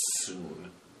sometime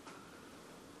soon.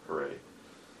 Hooray.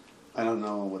 I don't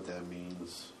know what that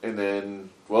means. And then,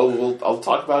 well, I'll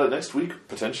talk about it next week,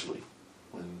 potentially,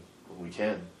 when we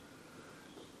can.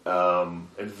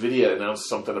 NVIDIA announced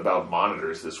something about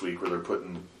monitors this week where they're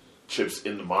putting chips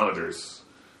in the monitors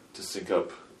to sync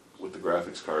up with the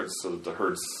graphics cards so that the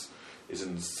hertz is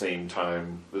in the same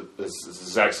time, it's the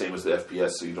exact same as the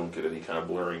FPS, so you don't get any kind of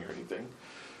blurring or anything.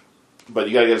 But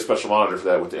you gotta get a special monitor for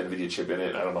that with the NVIDIA chip in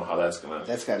it. I don't know how that's gonna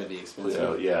That's got to be play expensive.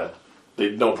 out. Yeah,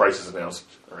 no prices announced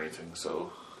or anything,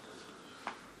 so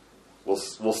we'll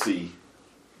see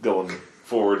going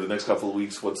forward the next couple of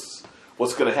weeks what's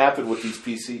going to happen with these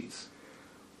PCs,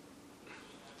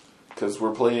 because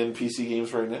we're playing PC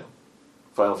games right now.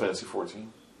 Final Fantasy XIV,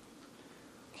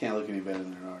 Can't look any better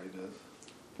than it already does.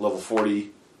 level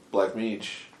 40 Black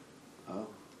Mage. Oh.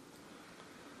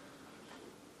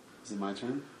 Is it my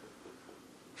turn?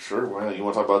 Sure, why not? You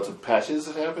want to talk about the patches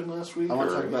that happened last week? I want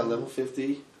to or- talk about level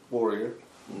 50 warrior,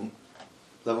 Mhm.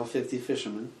 level 50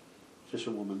 fisherwoman.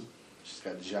 She's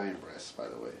got giant breasts, by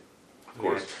the way. Of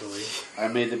course. Naturally. I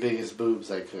made the biggest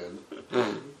boobs I could.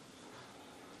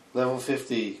 Level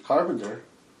 50 carpenter.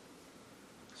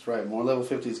 That's right, more level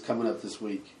 50s coming up this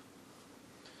week.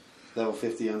 Level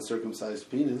 50 uncircumcised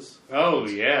penis. Oh,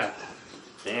 yeah.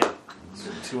 damn.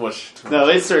 Too much. No,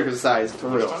 it's circumcised, for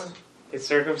real. It's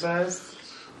circumcised?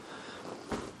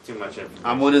 Too much information.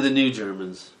 I'm one of the new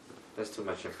Germans. That's too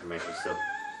much information still.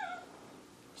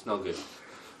 It's no good.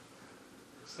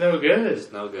 It's no good.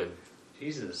 It's no good.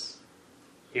 Jesus.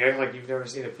 You act like you've never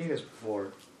seen a penis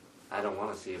before. I don't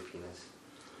want to see a penis.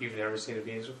 You've never seen a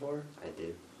penis before? I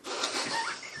did.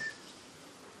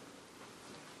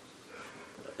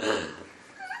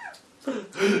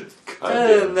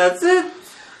 And that's it.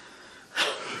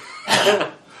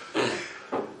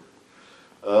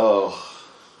 Oh,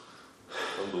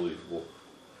 unbelievable!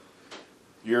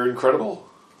 You're incredible.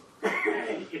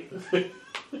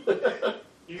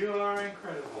 You are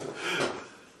incredible.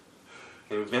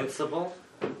 Invincible,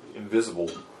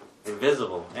 Invisible.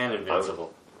 invisible, and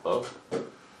invincible. Oh,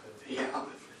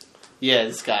 Yeah,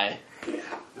 this guy.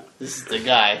 This is the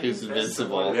guy who's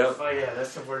invincible. Yep. Oh yeah,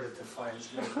 that's the word that defines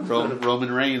me.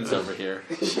 Roman Reigns over here.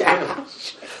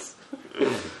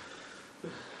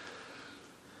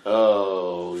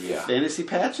 oh yeah. Fantasy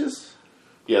patches?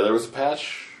 Yeah, there was a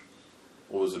patch.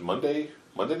 What was it? Monday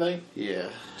night, Yeah.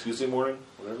 Tuesday morning,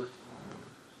 whatever.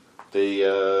 They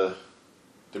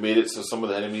made it so some of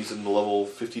the enemies in the level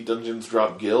 50 dungeons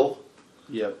drop gil,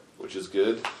 Yep. which is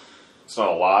good. It's not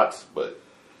a lot, but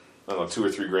I don't know, $2 or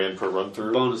 $3 grand per run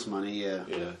through. Bonus money, yeah.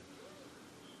 Yeah.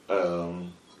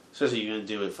 Especially you're gonna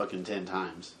do it fucking 10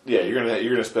 times. Yeah, you're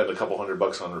gonna spend a couple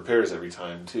 $100 on repairs every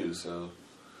time too. So,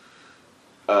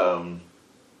 what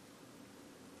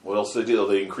else did they do?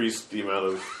 They increased the amount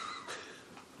of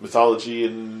mythology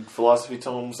and philosophy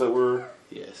tomes that were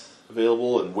Yes.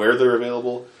 available and where they're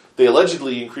available. They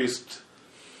allegedly increased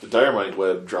the Diorite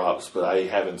web drops, but I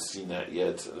haven't seen that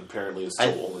yet. And apparently, it's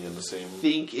still only in the same. I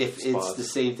think if it's spots. the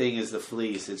same thing as the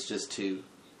fleece, it's just 2.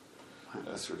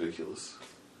 That's ridiculous.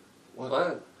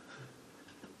 What?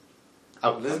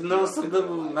 I'll There's fuck no you up.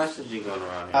 subliminal messaging going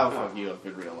around here. I'll fuck you up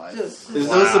in real life. Just, There's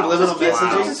no subliminal just keep,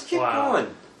 messaging? just keep Wow.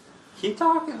 going. Keep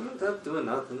talking. I'm not doing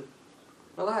nothing.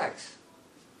 Relax.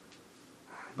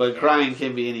 But crying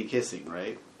can be any kissing,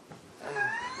 right?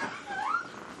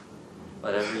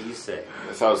 Whatever you say.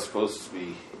 That's how it's supposed to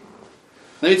be.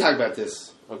 Let me talk about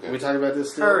this. Okay. Can we talk about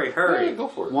this still? Hurry. Yeah, go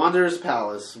for it. Wanderer's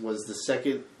Palace was the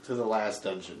second to the last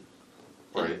dungeon.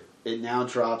 Right. It now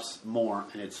drops more,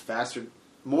 and it's faster,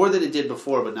 more than it did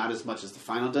before, but not as much as the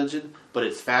final dungeon, but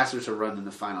it's faster to run than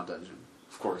the final dungeon.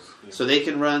 Of course. Yeah. So they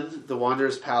can run the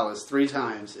Wanderer's Palace 3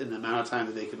 times in the amount of time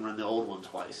that they can run the old one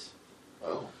twice.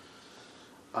 Oh.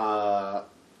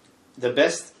 The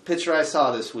best picture I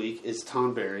saw this week is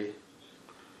Tom Berry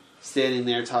standing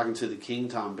there talking to the King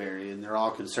Tom Berry, and they're all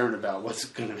concerned about what's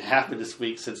going to happen this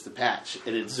week since the patch.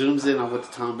 And it zooms in on what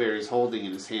the Tom Berry is holding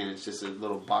in his hand. It's just a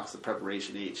little box of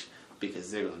preparation each, because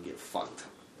they're going to get fucked.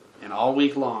 And all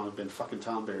week long, have been fucking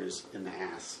Tom Berries in the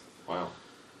ass. Wow.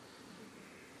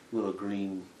 Little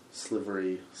green,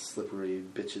 slippery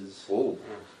bitches. Whoa.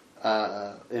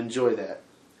 Enjoy that.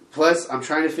 Plus, I'm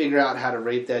trying to figure out how to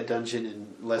rate that dungeon in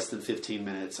less than 15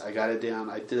 minutes. I got it down.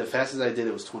 The fastest I did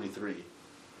it was 23.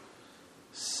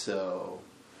 So,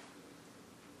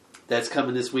 that's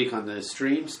coming this week on the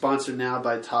stream. Sponsored now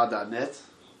by Todd.net.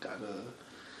 Got an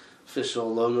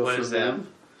official logo What from is that? them.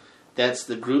 That's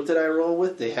the group that I roll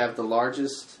with. They have the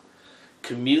largest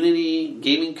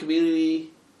gaming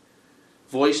community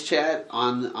voice chat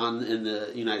in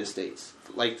the United States.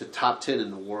 Like the top 10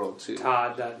 in the world, too.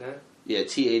 Todd.net. Yeah,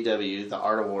 TAW, the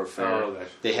Art of Warfare. Oh, okay.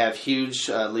 They have huge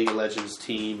League of Legends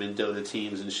team and Dota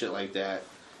teams and shit like that.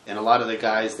 And a lot of the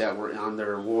guys that were on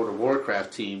their World of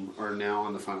Warcraft team are now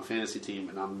on the Final Fantasy team,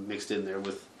 and I'm mixed in there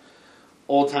with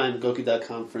old-time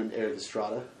Goki.com friend Eric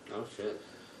Estrada. Oh, shit.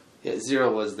 Yeah,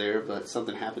 Zero was there, but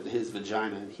something happened to his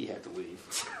vagina, and he had to leave.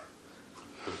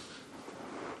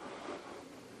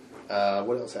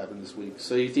 What else happened this week?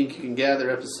 So you think you can gather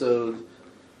episode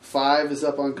 5 is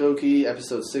up on Goki.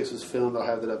 Episode 6 was filmed. I'll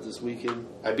have that up this weekend.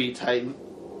 I beat Titan.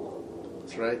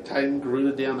 That's right. Titan,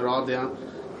 Garuda down. They're all down.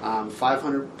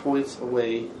 500 points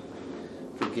away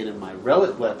from getting my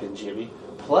relic weapon, Jimmy.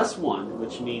 +1,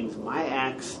 which means my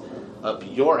axe up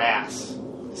your ass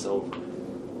is over.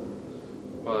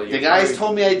 Well, The guys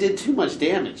told me I did too much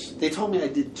damage. They told me I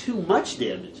did too much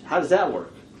damage. How does that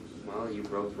work? Well, you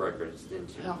broke records, didn't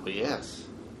you? Oh, yes.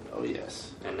 Oh,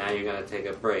 yes. And now you're going to take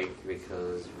a break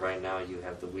because right now you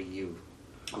have the Wii U.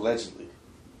 Allegedly.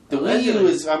 The Allegedly. Wii U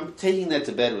is... I'm taking that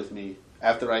to bed with me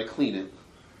after I clean it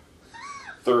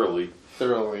Thoroughly.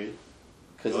 thoroughly.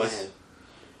 Go ahead.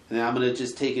 And then I'm going to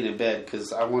just take it in bed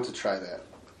because I want to try that.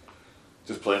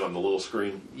 Just playing on the little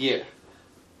screen. Yeah.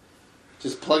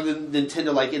 Just plug the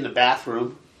Nintendo, like, in the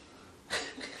bathroom.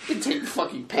 And take the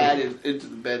fucking pad into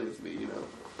the bed with me, you know.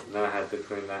 Now I have to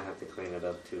clean it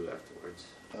up too afterwards.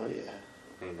 Oh, yeah.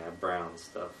 Clean that brown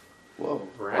stuff. Whoa.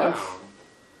 Brown.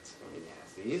 It's gonna be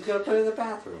nasty. He's got to put it in the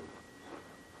bathroom.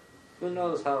 Who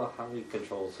knows how he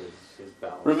controls his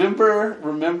balance?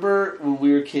 Remember when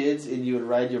we were kids and you would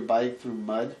ride your bike through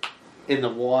mud in the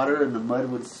water and the mud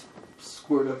would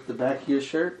squirt up the back of your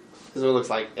shirt? This is what it looks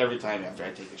like every time after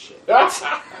I take a shit.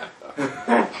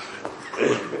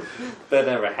 That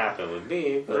never happened with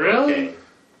me. But Really? Okay.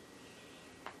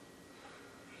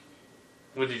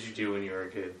 What did you do when you were a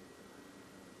kid?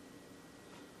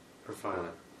 For fun.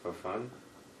 For fun?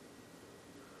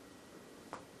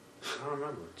 I don't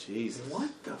remember. Jesus. What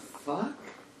the fuck?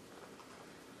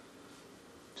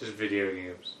 Just video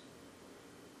games.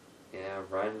 Yeah,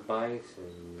 riding bikes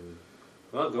and...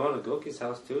 Well, going to Goki's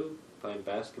house too. Playing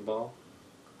basketball.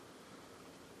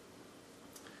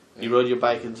 You rode your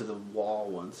bike into the wall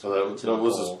once. So that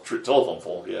was his telephone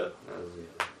pole, yeah. That was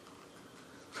it.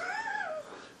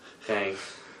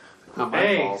 Thanks. Not my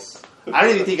Thanks. fault. I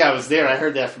don't even think I was there. I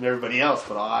heard that from everybody else,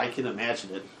 but I can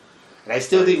imagine it. And I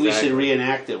still think we should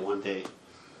reenact it one day.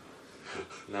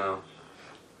 No.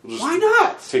 Why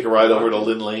not? Take a ride over to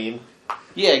Lynn Lane.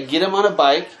 Yeah, get him on a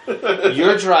bike.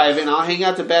 You're driving. I'll hang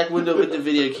out the back window with the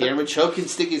video camera. Choke can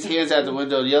stick his hands out the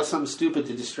window and yell something stupid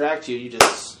to distract you. You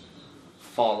just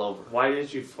fall over. Why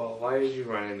did you fall? Why did you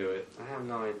run into it? I have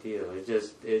no idea. It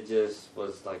just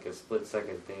was like a split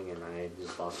second thing and I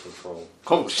just lost control.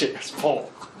 Oh shit, there's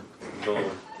Paul.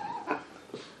 Boom.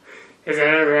 Has that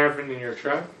ever happened in your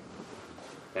truck?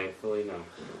 Thankfully, no.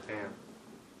 Damn.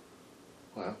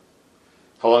 Wow.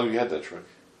 How long have you had that truck?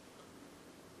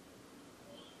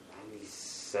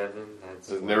 97. That's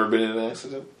Has it never been in an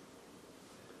accident?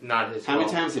 Not his How many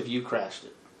fault. times have you crashed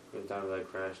it? How many times I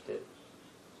crashed it?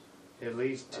 At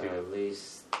least two. At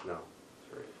least, no.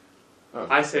 3. Oh.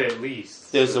 I said at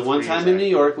least. There's So the one three time is in New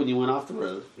accurate. York when you went off the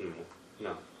road.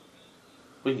 No.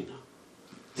 What do you know?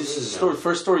 This is the No. story,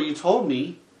 first story you told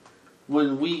me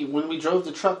when we drove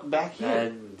the truck back here. I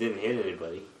didn't hit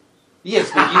anybody.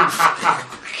 Yes, but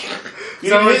you.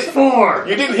 So it's 4.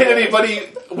 You didn't hit anybody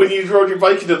when you rode your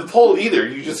bike into the pole either.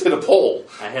 You just hit a pole.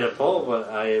 I hit a pole, but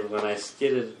when I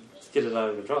skidded out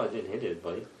of control, I didn't hit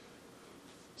anybody.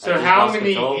 So I just how lost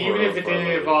many, control even if it for a didn't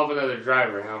little involve another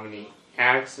driver, how many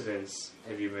accidents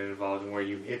have you been involved in where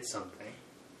you hit something?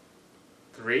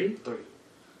 3? 3.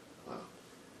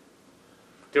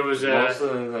 There was Most a...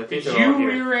 of them, I think Did they're all you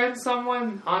here. rear-end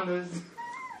someone on the...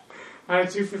 on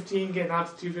a 215 getting out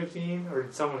to 215? Or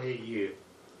did someone hit you?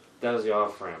 That was the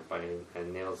off ramp. I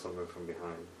nailed someone from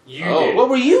behind. You Oh, did. What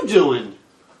were you doing?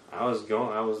 I was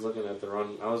looking at the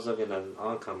run. I was looking at an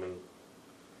oncoming.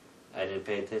 I didn't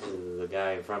pay attention to the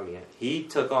guy in front of me. He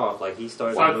took off like he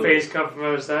started. Front to move. face come from the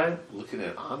other side? Looking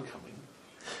at oncoming.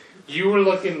 You were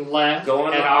looking left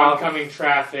Going at off. oncoming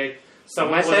traffic.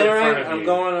 Someone Am I was in saying it front right? of I'm you.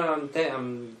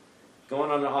 I'm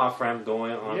going on the off ramp,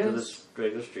 going onto the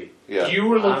regular street. Yeah. You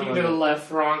were looking I'm to the looking- left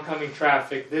for oncoming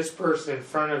traffic. This person in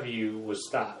front of you was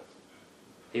stopped.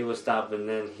 He was stopped, and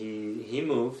then he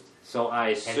moved. So I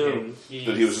And assumed then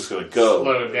That he was just going to go.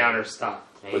 slowed down or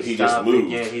stopped. and But he just stopped moved.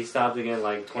 Again. He stopped again,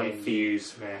 like 20 And feet. you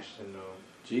smashed into him.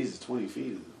 Jesus, 20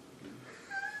 feet.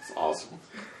 It's awesome.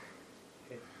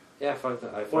 Yeah, I fucked.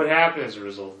 What happened as a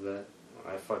result of that?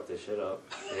 I fucked this shit up.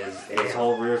 His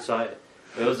whole rear side.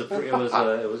 It was a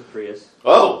Prius.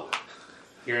 Oh!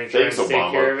 Your insurance Thanks, take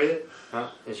Obama. care of it? Huh?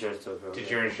 Insurance took over. Did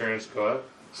your insurance go up?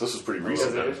 So this was pretty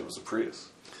recent then it? if it was a Prius.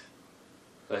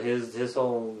 But his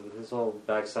whole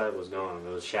backside was gone. It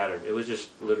was shattered. It was just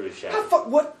literally How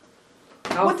shattered.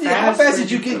 How fast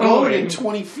did you get going in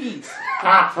 20 feet?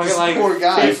 Fucking like Poor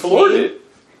guy. They floored it.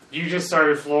 You just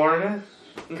started flooring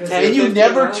it? And you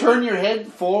never turn your head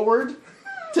forward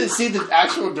to see the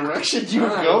actual direction you were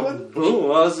going? Boom!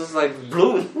 I was just like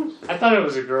boom. I thought it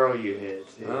was a girl you hit.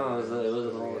 No, it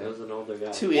was an older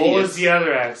guy. Two What idiots. was the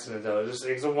other accident though? Just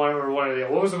like one of the.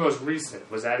 What was the most recent?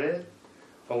 Was that it,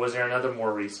 or was there another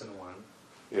more recent one?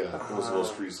 Yeah, it was the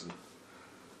most recent.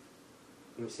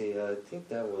 Let me see. I think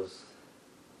that was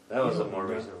a more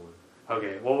recent one.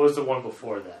 Okay, what was the one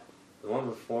before that? The one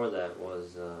before that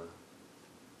was.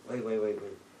 Wait.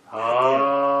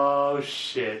 Oh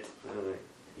shit! Wait.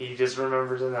 He just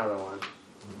remembers another one.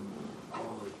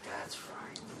 Oh, that's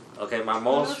right. Okay, my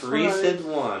most recent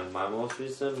one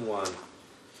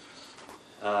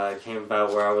came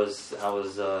about where I was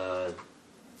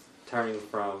turning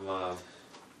from was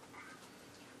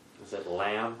it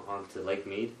Lamb onto Lake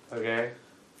Mead, Okay.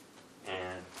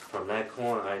 and from that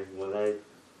corner, when I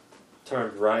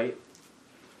turned right,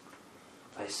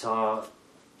 I saw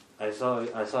a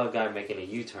guy making a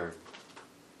U-turn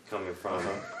coming from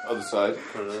Other side.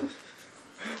 the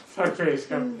Fuck face,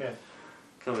 come yeah.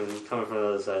 coming from the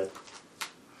other side.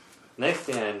 Next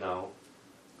thing I know,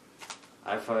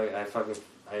 I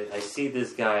see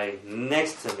this guy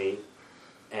next to me,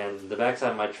 and the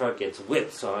backside of my truck gets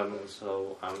whipped, so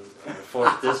I'm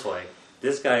forced this way.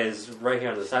 This guy is right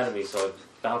here on the side of me, so it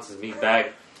bounces me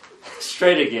back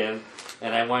straight again,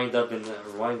 and I wind up in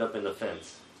the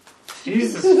fence.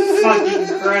 Jesus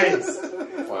fucking Christ!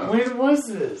 Wow. When was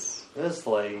this? It was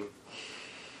like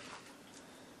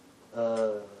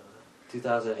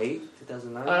 2008,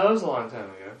 2009. Oh, that was a long time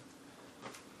ago.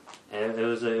 And it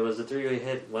was a three-way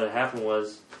hit. What happened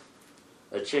was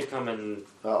a chick coming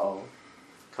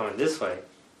this way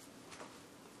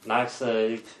knocks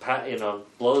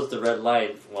blows the red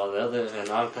light while the other and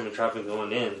oncoming traffic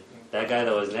going in. That guy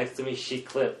that was next to me, she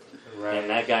clipped, and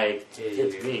that guy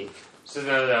hit me. So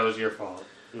none of that was your fault.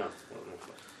 No.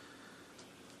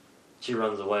 She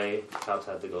runs away. Cops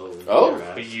had to go.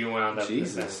 But you wound up in the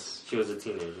Jesus. fence. She was a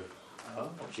teenager. Oh.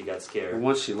 She got scared. Well,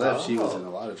 once she left, she was in a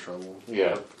lot of trouble.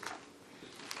 Yeah.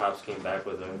 Cops came back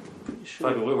with her.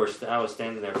 Sure. Fucking, I was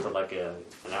standing there for like an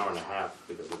hour and a half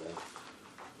because of that.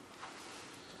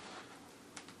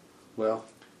 Well,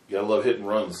 You gotta love hit and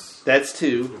runs. that's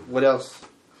two. What else?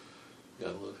 You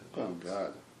gotta love hit and Oh,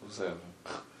 God. What's that?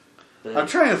 I'm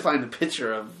trying to find a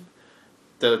picture of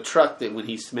the truck that when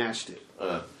he smashed it.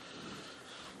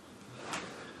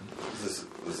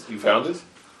 You found it?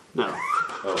 No.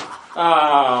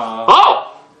 Oh.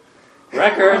 Oh!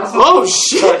 Records! Oh,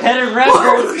 shit! Headed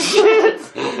records! Shit!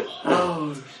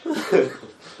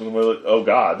 Oh,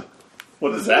 God.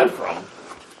 What is that from?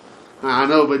 I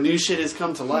know, but new shit has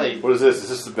come to light. What is this? Is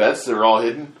this the bets that are all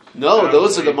hidden? No,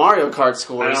 those are the Mario Kart I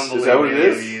scores. don't believe that what it any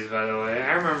of is? these, by the way.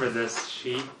 I remember this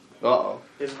sheet. Uh-oh.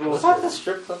 It's Was that the bullshit.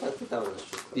 strip club? I think that was a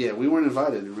strip club. Yeah, we weren't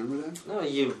invited. Remember that? No,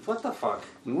 you. What the fuck?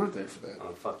 We weren't there for that.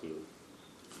 Oh, fuck you.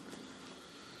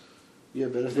 Yeah,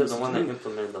 better You're things the to one that do.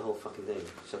 implemented the whole fucking thing.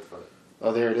 Shut the fuck up.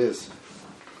 Oh, there it is.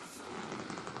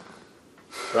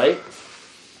 Right?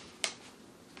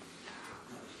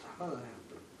 How did that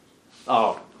happen?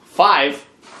 Oh, 5.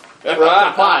 We're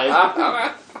up to 5.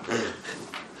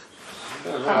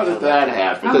 How did that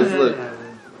happen? Because look,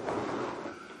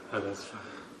 Oh, that's fine.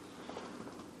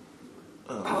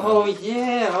 Oh,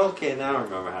 yeah. Okay, now I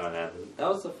remember how it happened. That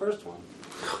was the first one.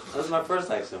 That was my first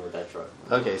accident with that truck.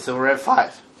 okay, so we're at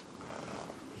 5.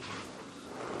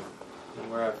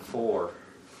 And we're at 4.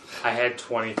 I had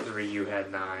 23, you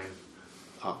had 9.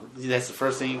 Oh, that's the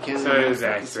first thing you can. So it was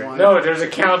accurate. No, there's a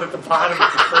count at the bottom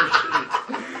of the first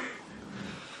sheet.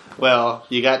 Well,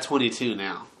 you got 22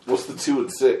 now. What's the 2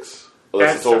 and 6? Oh,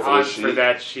 That's the total on this for sheet?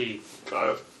 that sheet.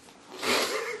 Got it.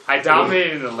 I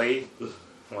dominated in the late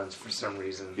ones for some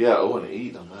reason. Yeah, 0 and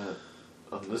 8 on that.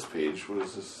 On this page. What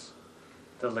is this?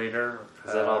 The later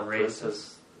Is that all races.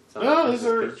 races? No, these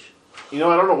are... You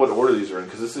know, I don't know what order these are in,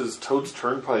 because this is Toad's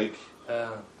Turnpike,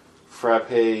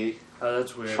 Frappe, Oh,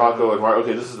 that's weird. Choco, and Mario.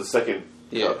 Okay, this is the second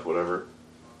Yeah. cup, whatever.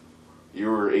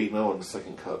 You were 8-0 in the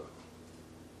second cup.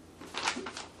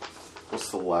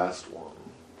 What's the last one?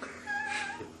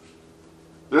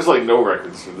 There's like no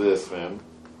records for this, man.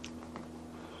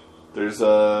 There's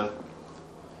for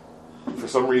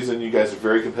some reason you guys are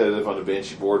very competitive on the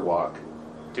Banshee Boardwalk.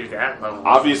 Dude, that level.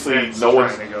 Obviously, that's no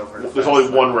one's. trying to go for the There's fast only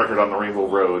one level. record on the Rainbow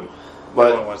Road, No one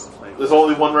but wants to play. there's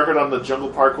only one record on the Jungle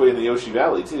Parkway in the Yoshi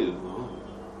Valley too.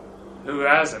 Who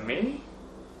has it? Me?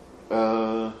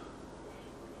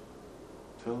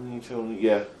 Tony,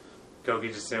 yeah.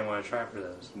 Goki just didn't want to try for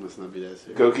those. Must not be that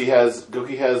serious. Goki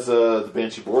has the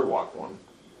Banshee Boardwalk one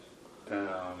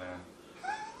Oh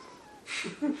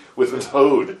man. with a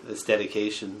Toad. This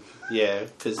dedication. Yeah,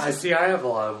 because I see. I have a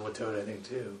lot of them with Toad. I think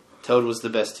too. Toad was the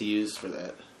best to use for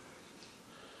that.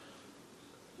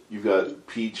 You've got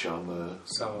Peach on the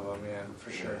Some of them, yeah, for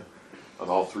sure. on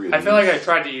all three of I these. feel like I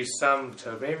tried to use some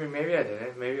Toad. Maybe I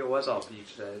didn't. Maybe it was all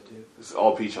Peach that I did. It's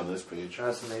all Peach on this page.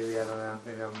 Maybe I don't know.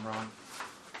 Maybe I'm wrong.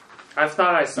 I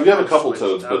thought I. You have a couple switched.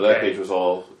 Toads, but that page was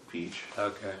all Peach.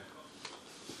 Okay.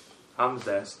 I'm the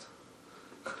best.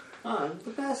 Oh, I'm the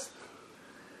best.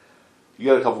 You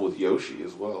got a couple with Yoshi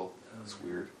as well. That's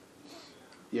weird.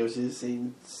 Yoshi's the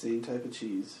same type of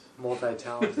cheese.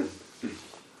 Multi-talented.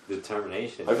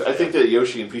 Determination. I think that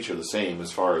Yoshi and Peach are the same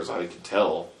as far as I can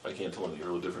tell. I can't tell any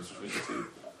real difference between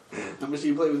the two. How much do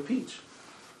you play with Peach?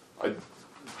 I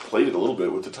played it a little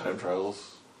bit with the time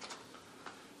trials,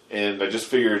 and I just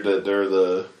figured that they're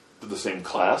the same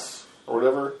class or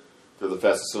whatever. They're the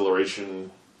fast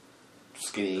acceleration,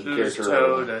 skinny Who's character.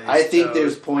 Toad? I think Toad.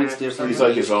 there's points difference. He's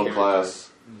like his Each own character. class.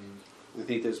 I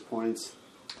think there's points.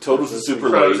 Toad was the super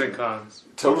Pros light. and cons.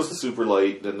 Toad was the super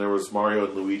light. Then there was Mario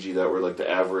and Luigi that were like the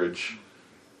average,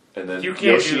 and then You can't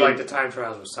Yoshi do like and- the time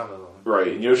trials with some of them. right.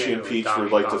 And Yoshi Yeah, and with Peach were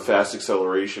Donkey like the Kong. fast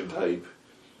acceleration type,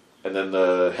 and then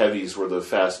the heavies were the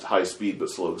fast, high speed but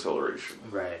slow acceleration.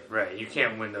 Right. You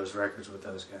can't win those records with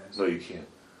those guys. No, you can't.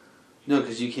 No,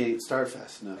 because you can't start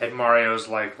fast enough. And Mario's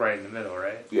like right in the middle,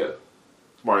 right? Yeah.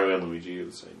 Mario and Luigi are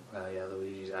the same. Yeah,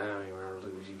 Luigi's. I don't even remember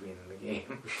Luigi being in the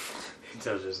game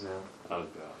until just now. Oh god.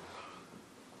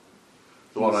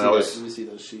 The one I Let always, me see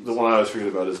those sheets. the one I always forget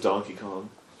about is Donkey Kong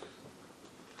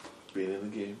being in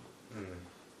the game.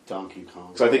 Donkey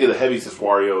Kong. So I think of the heavies as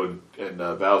Wario and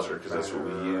Bowser because that's what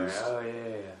we use. Oh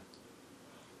yeah.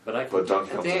 But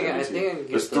Donkey Kong's I heavy think I too. can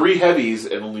There's get 3 heavies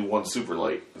and only 1 super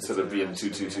light instead of being That's 2,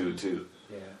 2, 2, and 2,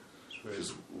 Yeah. which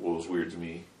is what was weird to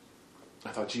me. I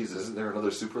thought, Jesus, isn't there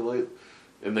another super light?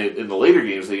 And in the later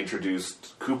games they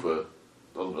introduced Koopa,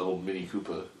 a little mini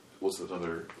Koopa. What's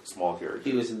another small character?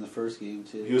 He was in the first game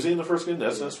too. He was in the first game, the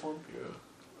SNES one? Yeah,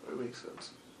 that makes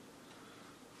sense.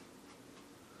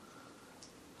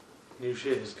 New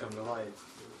shit has come to light.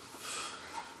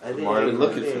 I think Mario- I've been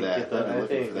looking for I that. think I've been I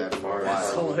looking think for that the for a Mario while.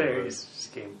 That's Wow. hilarious.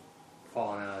 Just came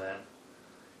falling out of that.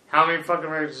 How many fucking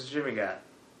records does Jimmy got?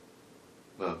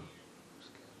 None.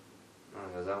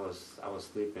 Because I was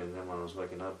sleeping, and then when I was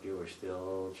waking up, you were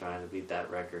still trying to beat that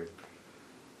record.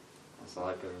 That's all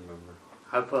I could remember.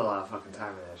 I put a lot of fucking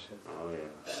time in that shit. Oh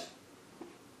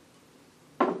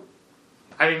yeah.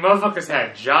 I mean, motherfuckers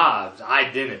had jobs. I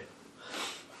didn't.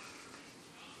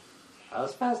 I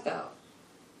was passed out.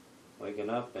 Waking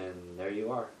up, and there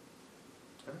you are.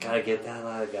 Gotta get that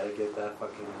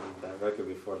fucking that record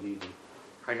before leaving.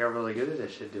 I got really good at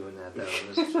this shit doing that though.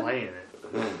 Just playing it.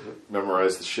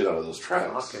 Memorize the shit out of those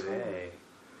tracks. Fucking A.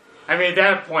 I mean, at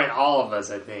that point, all of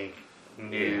us, I think,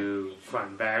 knew front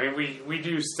and back. I mean, we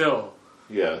do still,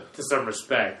 Yeah, to some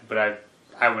respect, but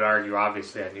I would argue,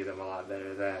 obviously, I knew them a lot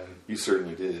better than you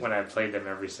certainly did. when I played them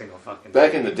every single fucking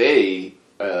Back day. in the day,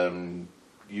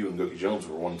 you and GoukiJones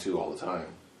were 1-2 all the time.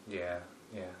 Yeah.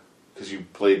 Because you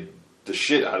played the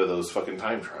shit out of those fucking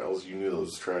time trials. You knew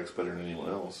those tracks better than anyone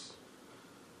else.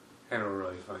 And we're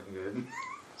really fucking good.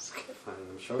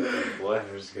 I'm sure, boy.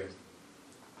 It was good.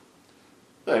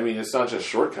 I mean, it's not just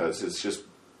shortcuts. It's just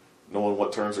knowing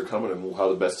what turns are coming and how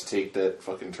the best to take that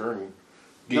fucking turn.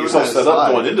 Get Knowing yourself how to set up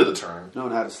slide. going into the turn.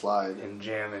 Knowing how to slide. And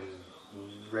jamming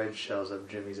red shells up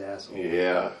Jimmy's asshole.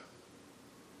 Yeah.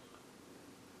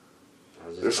 I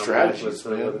was just There's coming up strategies,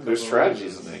 with a man. couple There's of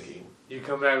strategies in lightnings. that game. You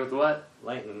come back with what?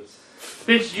 Lightnings.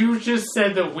 Bitch, you just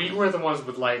said that we were the ones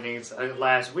with lightnings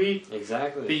last week. That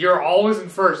Exactly. you're always in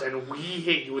first, and we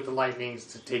hit you with the lightnings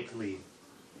to take the lead.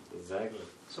 Exactly.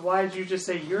 So why did you just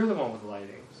say you're the one with the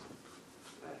lightnings?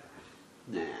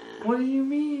 Nah. What do you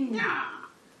mean?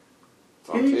 It's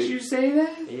on Didn't tape. you say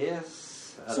that?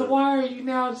 Yes. So why are you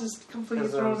now just completely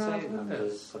That's what I'm thrown out saying. the window?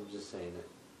 I'm just saying it.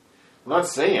 I'm not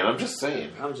saying. I'm just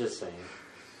saying. I'm just saying.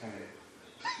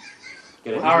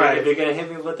 All right. If you're gonna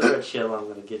hit me with the red shell, I'm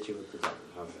gonna get you with the diamond.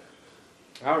 How's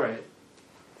that? All right.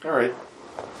 All right.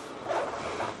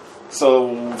 So,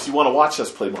 if you want to watch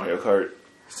us play Mario Kart,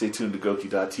 stay tuned to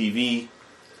Goki.tv.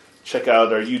 Check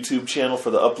out our YouTube channel for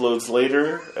the uploads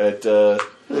later at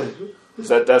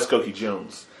that's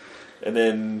GoukiJones. And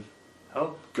then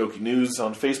Goki News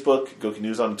on Facebook, Goki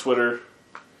News on Twitter.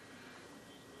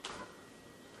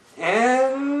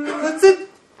 And that's it.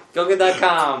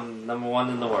 Goki.com, #1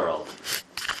 in the world.